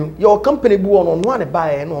awodo mienu ye o company bu ono no ane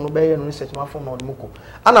baaye no be ye no research ma form no de muko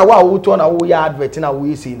ana wa wo to na wo ya advert na wo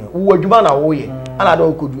yesi no wo adwuma na wo ye ana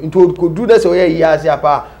da kodu nto kodu de se o ye ya ase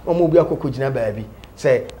apa omu obi akokogina baabi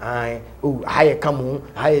say I come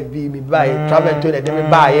I be me buy travel to the me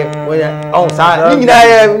buy on sa ni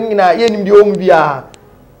nyina ye nim de o mu bia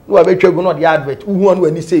no abetwa no the advert who one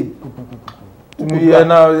when say yeah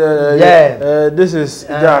now this is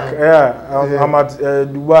Jack I'm at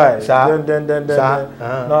Dubai then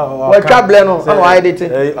no we travel no how I did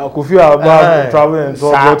it Kofi Albab traveling so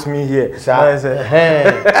brought me here I say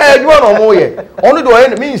adwuma no mo ye onu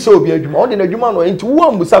do me so obi adwuma on the adwuma no enti wo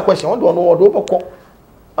ambusa question on do no wo bokọ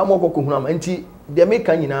amoko hunu ama enti de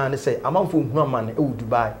make nyina ne say amanfo hunu ama ne e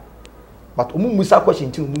Dubai but omu musa question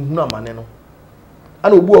enti omu hunu ama ne no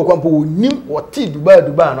ana obu okwampo wonim woti Dubai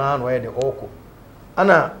no ano ye de oko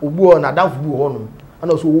ana obu na danfo bu ho no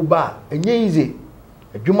ana so wo ba enye ize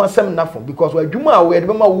adwuma sem na fo because adwuma a we de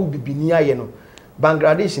ma wo bibini aye no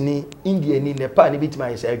Bangladesh ni India ni Nepal ni bitima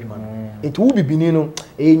ye say adwuma no enti wo bibini no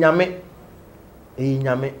e nyame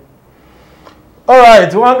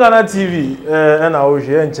Alright, one Ghana TV and I was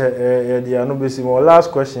here the anubisi mo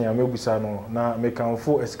last question ya mebusa no na me kan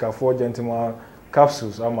fo escafo gentleman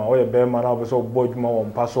capsules ama o ye be man na so bodwuma wo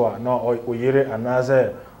mpaso a na oyere anaze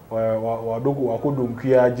wadogo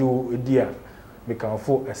wakodonkua ju edia me kan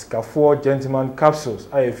fo escafo gentleman capsules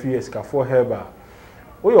I free escafo herba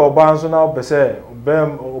o ye oba nso na obese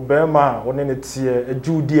obema woni ne tie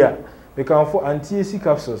eju dia me kan fo anti-AC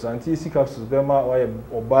capsules be ma o ye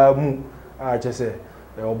oba mu a chese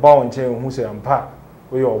oba onche hu se ampa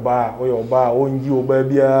oye oba onyi oba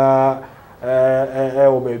bia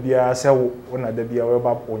oba bia sewo ona da bia we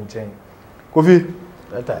ba onche Kofi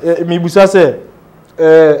mi busa se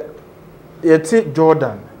yeti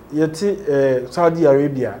Jordan yeti Saudi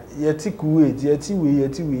Arabia yeti Kuwait yeti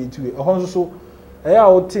we ohon so ya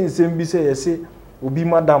o tin sem bi se yesi obi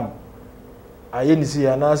madam aye ni se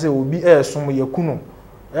ya na se obi som yakunu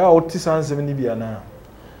ya o ti sansem ni bia na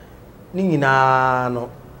ni nyina no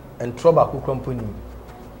entroba ku company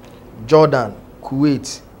Jordan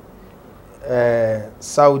Kuwait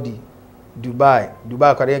Saudi Dubai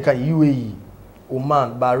kwade kan UAE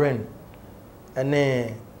Oman Bahrain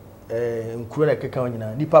ene nkuro na keka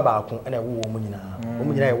nyina nipa ba ko ene wo mu nyina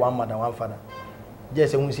wo nyina e one mother one father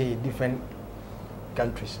just say say different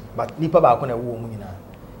countries but nipa ba ko na wo mu nyina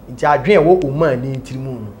nti adwen wo Oman ni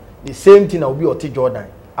ntirimu the same thing na obi o te Jordan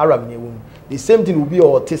Arab ni wo the same thing will be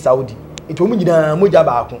or te Saudi it omu nyina moja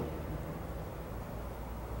ba ko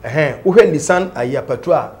wo hwe Nissan aya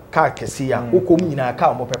petrol car kese ya wo ko mu nyina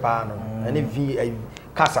car mo pepa no ene v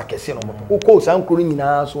kasa kese no mo wo ko san kuru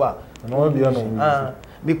nyina so a no bia no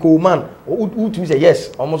because man who to say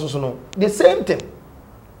yes almost so no the same thing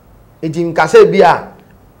edim kase bia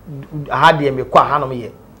ha de me kwa ha no me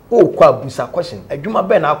ye o kwa busa question adwuma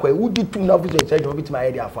be na akwa wudi tum na busa say adwuma bitima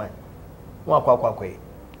ye dey afan wo akwa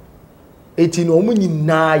eti no omu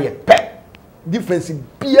nyina ye pe difference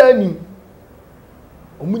bia ni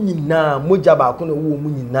omu nyina moja ba ko na wo omu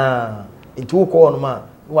nyina enti wo ko no ma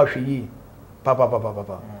wo hwe yi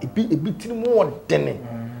papa ebi tiri mo dene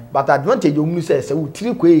but advantage omu say wo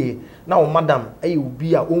tiri koye na wo madam ayi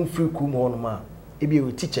obi a on free ku mo no ma ebi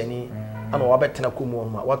e teacher ni ana wo betena ku mo no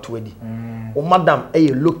ma wato adi o madam ayi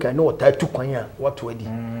local na wo ta tu kwan a wato adi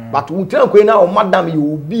but wo tira koye na o madam ye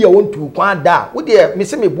obi a won tu kwan da wo de me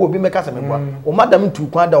se me bu obi meka se me bua o madam tu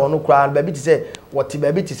kwan da wono kra ba bi ti se woti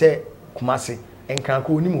ba bi ti se kumase enkan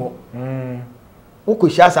ko onim ho wo ko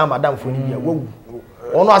hia sa madam fo ni bia wo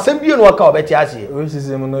ono asem bie no ka obeti ase o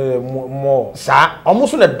system no ye mo sa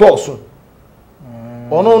omuso na doso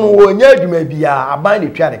ono no wo nya adwuma bia aban ne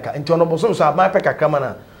twa de ka nti ono boso so aban pe kakra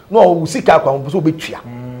mana no o sika kwa boso obetwa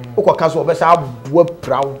ukoka so obesa aboa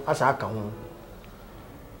prawo asa aka ho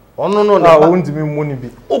ono no na wo ntimi mu ni bi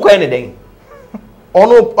ukoye ne den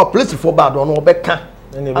ono a police for bad ono obeka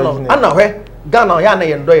ana hwe Ghana ya na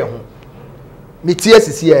ye ndo ye ho metie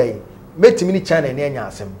sisi ai metimi ni China ne anya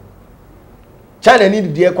asem China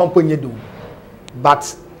need the company do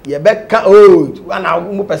but ye beka ana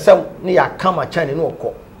mu pese ne ya kama China no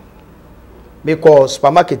ko because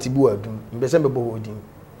supermarket bu adum mbese mebo hodin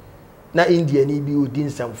na India ni bi odin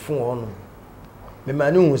samfo ono me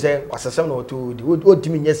manu hu se wasasem na oto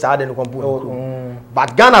odimi nye saade ne company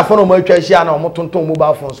but Ghana for no mo atwa hia na omotonton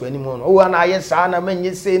mobile phones so anim no ana aye saa na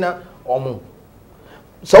manye sei na omo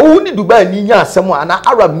so wo ni Dubai ni nya asem ana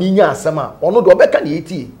Arab ni nya asem a ono do beka na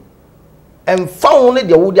yeti emfa wo ne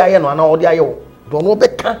de wo de aye no ana wo de aye wo do no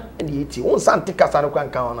beka and eti won sante kasa no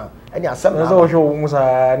kwanka ona ani asem na so hwo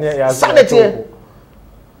musa ne ya sanity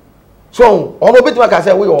so ono betima ka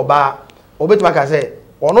say we oba obetima ka say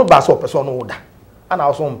ono ba so person no woda ana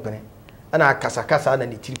wo so mpene ana akasa na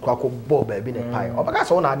ne tiri kwako bo ba bi ne pai obaka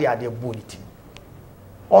say ona ade bo ne tiri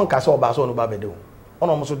on ka say oba so no ba bedo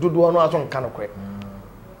ono mo so dodo ono aso nka no kre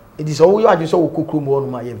it is all you are just so kokrom ono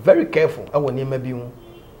ma you very careful e woni ma bi hu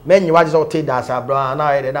menyi wa just so take that abra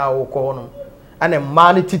na e na wo ko no ana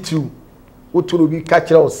ma ne titu woturo bi ka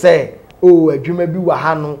kire o say oh adwuma bi wa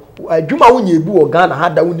ha no adwuma wo nya bi wo Ghana ha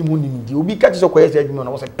da woni mu nim di obi ka kire so ko yes adwuma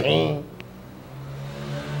na wo say pin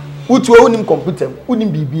utu onim computer unim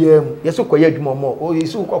bibia mu yeso koye adwuma mo o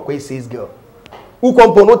yeso koye sales girl u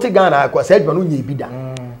kompono te Ghana kwa say adwuma no nya bi da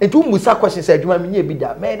etu musa question say adwuma me nya bi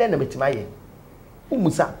da me den na metima ye u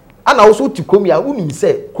musa ana wo so ti komia unim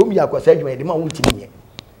say komia kwa say adwuma de ma wo ntimi ye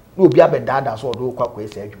na obi abedada so do koye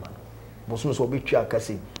say adwuma bosom so obi twa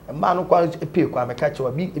akase mma no kwa epe kwa me ka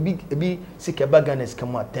chewa ebi sika ba Ghana sika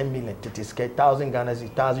mu 10 million tete sika 1000 Ghana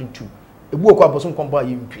 1002 ebu okwa bosom komba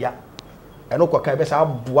ye ntwa eno kwa kan be sa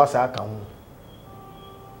aboa sa aka ho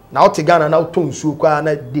na oti Ghana na to nsuo kwa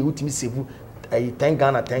na de utimi sevu 10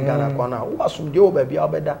 Ghana kwa na wo basum de wo ba bia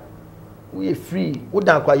obeda wo ye free wo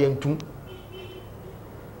dan kwa ye ntum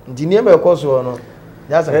ndi ne me ko so no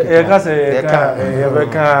ya sa e ka se e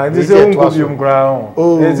ka ndi se unko bi mkra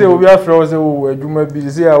ho e se obi afra o se wo adwuma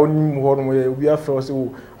bi se a onim ho no ye obi afra o se wo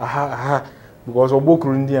aha because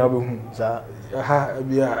obokru ndi abehu sa aha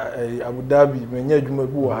bia Abu Dhabi menya adwuma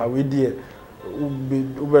bi wo ha we die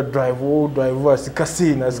ube drive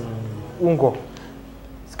sikasi na ungo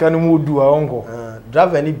skani mudu a ungo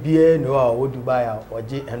driver ni bie no a wo Dubai a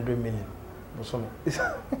oje 100 million bosomi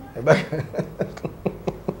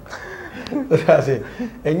say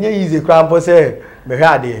enye easy crowd for say me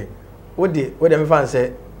hade wo de me fan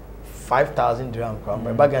say 5,000 dirham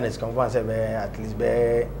crowd but Ghana is come fan say at least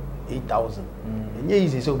be 8,000 enye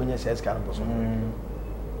easy so benye say scan bosomi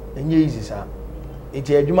enye easy sa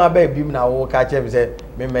iti adwuma ba bim na wo ka che me say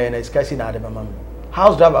me na discussion na de mama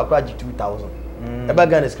house driver kwa 2,000 eba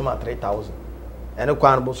Ghana is come at 3,000 ene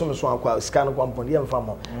kwa no boso me so akwa scan kwa mpon ye mfa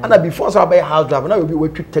mo ana before so buy house driver na you be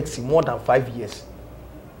wait taxi more than 5 years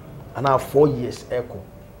ana 4 years eko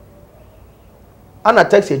ana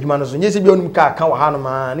taxi adwuma no so nyesi bi onum ka aka wa ha no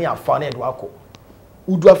ma na afa na edo akọ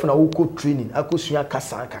udu afa na wo ko training akosua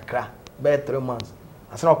kasa kakra be 3 months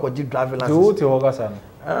asana ko gi driving license do te wo kasa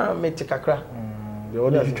no me te kakra de wo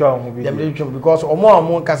de twitwa ho bi dem de because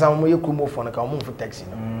omo kasa omo ye krumo fo na ka omo for taxi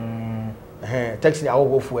no taxi a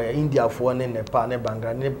wo for India for ne Nepal ne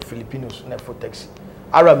Bangladesh ne Filipinos ne for taxi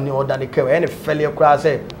Arab ni order ne ka any failure kra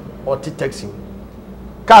say or taxi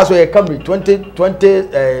car so ye Camry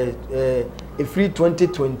 2020 free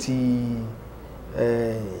 2020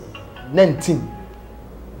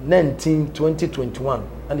 2021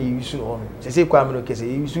 and you use on say kwa me no kese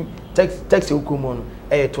you use taxi okumo no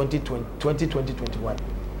 2021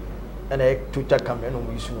 and I Twitter camera no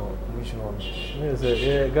use on yes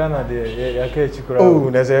Ghana de ya ka chikura oh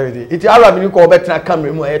na say it Arab ni ko betra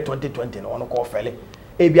camera mu 2020 no ko fele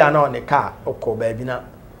e bia na on the car ko ba bi na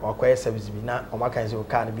akwai service bi na o maka nse o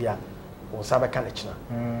car na bia o sabe ka na china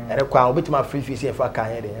ere kwa obetima free fees e fa ka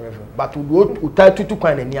here de but o tutu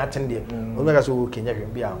kwan na ni atende o meka so kenya hwe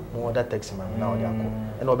bia mo order taxi man na o de akọ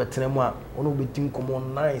e na obetena mu a ono obetin komo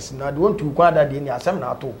nice na de won tu kwa da de ni asem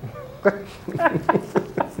na ato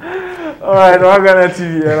all right Ghana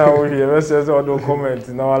TV and I will hear let's all comment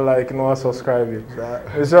now like now subscribe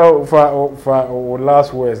so for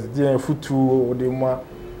last words the futu o de ma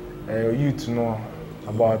youth no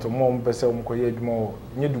about mom person ko ye dwuma o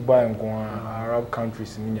nye Dubai nko Arab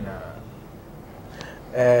countries ni nyina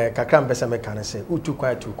kakra mpesa me kan say utu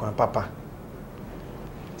kwan papa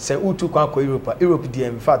say utu kwan ko Europe di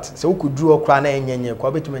in fact say ukuduru okra na enyenye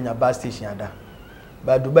kwa betumenya bus station ada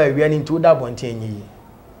ba Dubai wi ani nti uda bonte enyi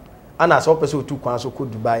ana so pese utu kwan so ko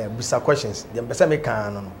Dubai busa questions dem pese me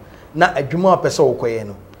kan no na adwuma pese okoye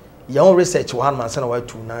no ya on research wa man sana wa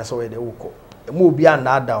tu na so we de uko mo obi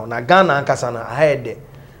ana ada na Ghana ankasa na ahead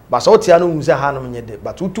ba so tia no mu se ha no nye de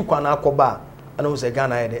but utu kwan akoba ana mu se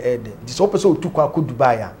Ghana ahead di so pese utu kwan ko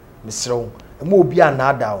Dubai a mesrew mo obi ana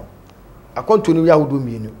ada akonto no ya hodo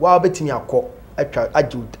mienu wa betimi akọ atwa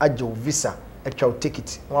agye visa atwa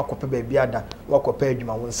ticket wa kope ba bia da wa kope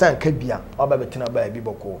adwuma won san ka bia wa ba betina ba bi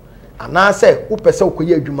boko ana se wo pese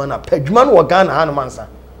ukoye adwuma na pa adwuma no Ghana ha no mansa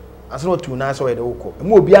asero tu na so we de uko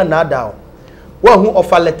mo obi ana ada wa hu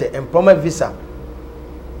offer letter employment visa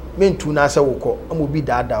mentu na se wukọ am obi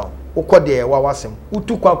daada wukọ de wa wasem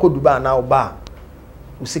utu kwa ko Dubai na oba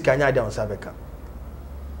usika nya de on sabeka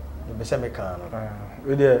be se me kan no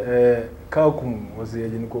we dey kalkum was ye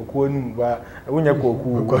ni kokuo num ba wonya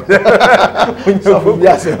kokuo so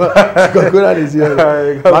yes kokuo na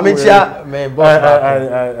dey mama chia me boss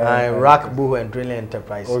I rack bow and drilling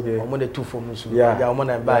enterprise omo dey two for musu ja omo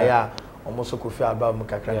na ba ya omo so Kofi Albab mu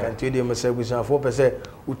kakra kan ti dey me say busan for person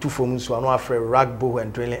u two for musu anu afre rack bow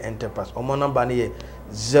and drilling enterprise omo number na ye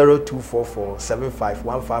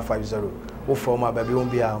 0244751550 o form a baby won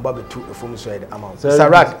bia ba be two for musu head amount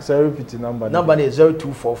Sarak say repeat number is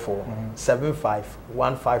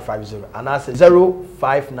 0244751550 and I say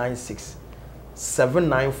 0596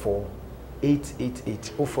 794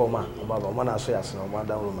 888 o form a omo na so yaso omo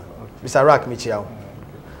down room Mr. Rack me chia.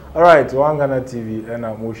 All right, Ghana TV and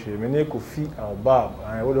Moshe. Me ne Kofi Albab.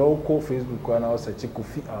 I would all call Facebook and I search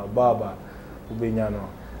Kofi Albab ubenyano.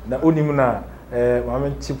 Na onim na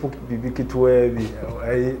mama chipu bibi kitwe bi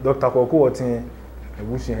Dr. Koko otin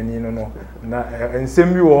ebusu hani no na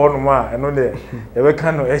ensem bi wo ho no ma eno de e be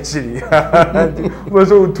kan no echiri. Wo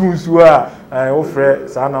so tunsu a wo frɛ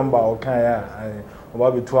sa number o kan ya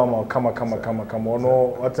oba betu ama kama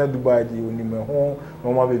ono wata Dubai di onime ho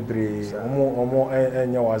no ma bebre omo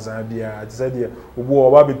enya wazan bia ati se de obo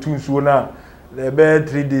oba betu nsuo na be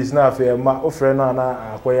 3 days na afa ma ofre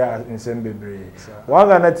na akoya nsem bebre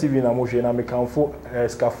Ghana TV na mo hwe na mekanfo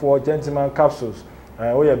scafo gentleman capsules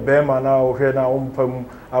o ye bema na o hwe na ompam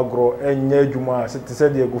agro enya adwuma se se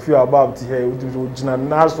de Kofi Albab ti he o gina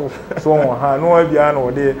naso so won ha no bia na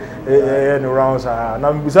o de no rounds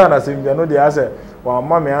na mbisa na se bia no de ase wa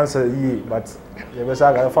mama answer yi but you be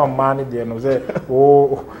say ga fa man dey no say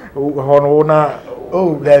hono na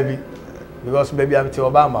David because baby am ti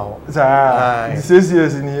Obama ho this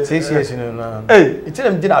years ni 6 years no hey it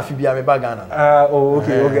them did afi bia me ba Ghana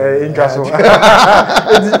okay interesting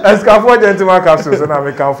escafo gentleman capsules na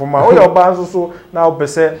me kan foma o your ban so na o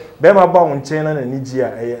pese be ma ba won chen na niji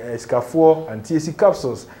a escafo anti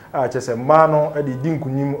capsules a chese ma no e di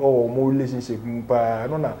nkunim o mo relationship mpa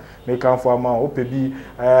no na me kan fo ama o pe bi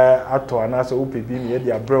ato ana so o pe bi me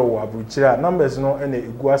de abrew abuchira numbers no e na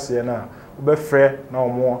eguase na be frɛ na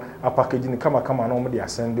omo apackage ni kama na omo de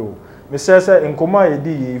asend o me say nkoma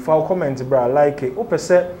yedi fa comment bra like o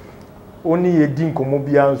pese oni yedi nkomo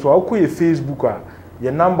bia nso akɔ Facebook a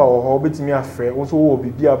ye number wo ho betimi afrɛ wo so wo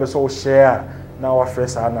bibia be so share na wa frɛ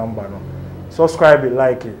sa number no subscribe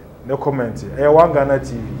like no comment Ghana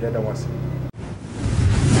TV ya da wase